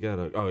got? We got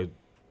a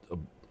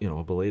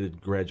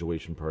belated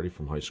graduation party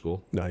from high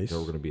school. Nice. That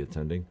we're going to be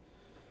attending.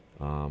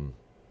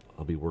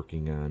 I'll be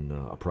working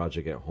on a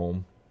project at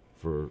home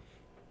for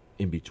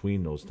in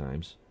between those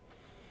times,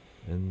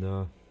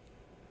 and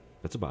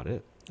that's about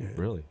it. Yeah.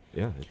 Really.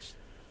 Yeah. It's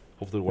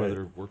hopefully the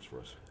weather works for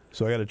us.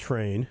 So I got to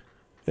train,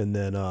 and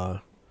then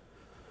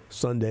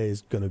Sunday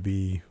is going to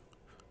be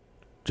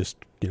just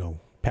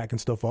packing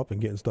stuff up and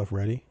getting stuff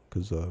ready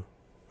because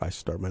I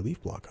start my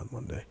leaf block on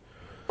Monday.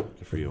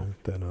 Good for you.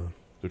 Then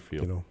Good for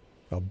you.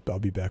 I'll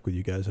be back with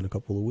you guys in a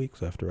couple of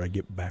weeks after I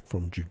get back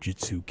from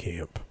jiu-jitsu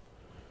camp.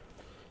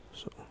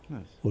 So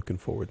Nice. looking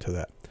forward to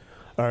that.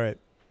 All right.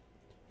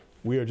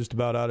 We are just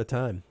about out of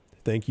time.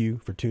 Thank you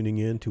for tuning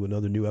in to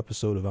another new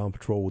episode of On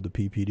Patrol with the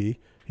PPD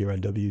here on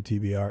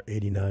WTBR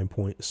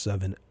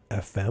 89.7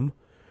 FM.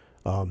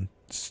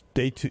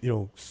 Stay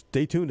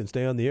tuned and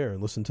stay on the air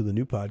and listen to the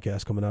new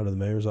podcast coming out of the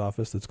mayor's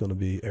office that's going to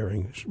be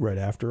airing right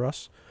after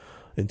us.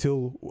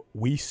 Until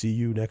we see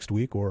you next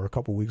week, or a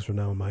couple weeks from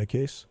now in my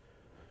case,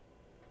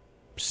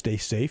 stay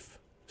safe,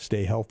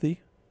 stay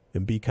healthy,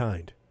 and be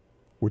kind.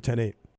 We're 10-8.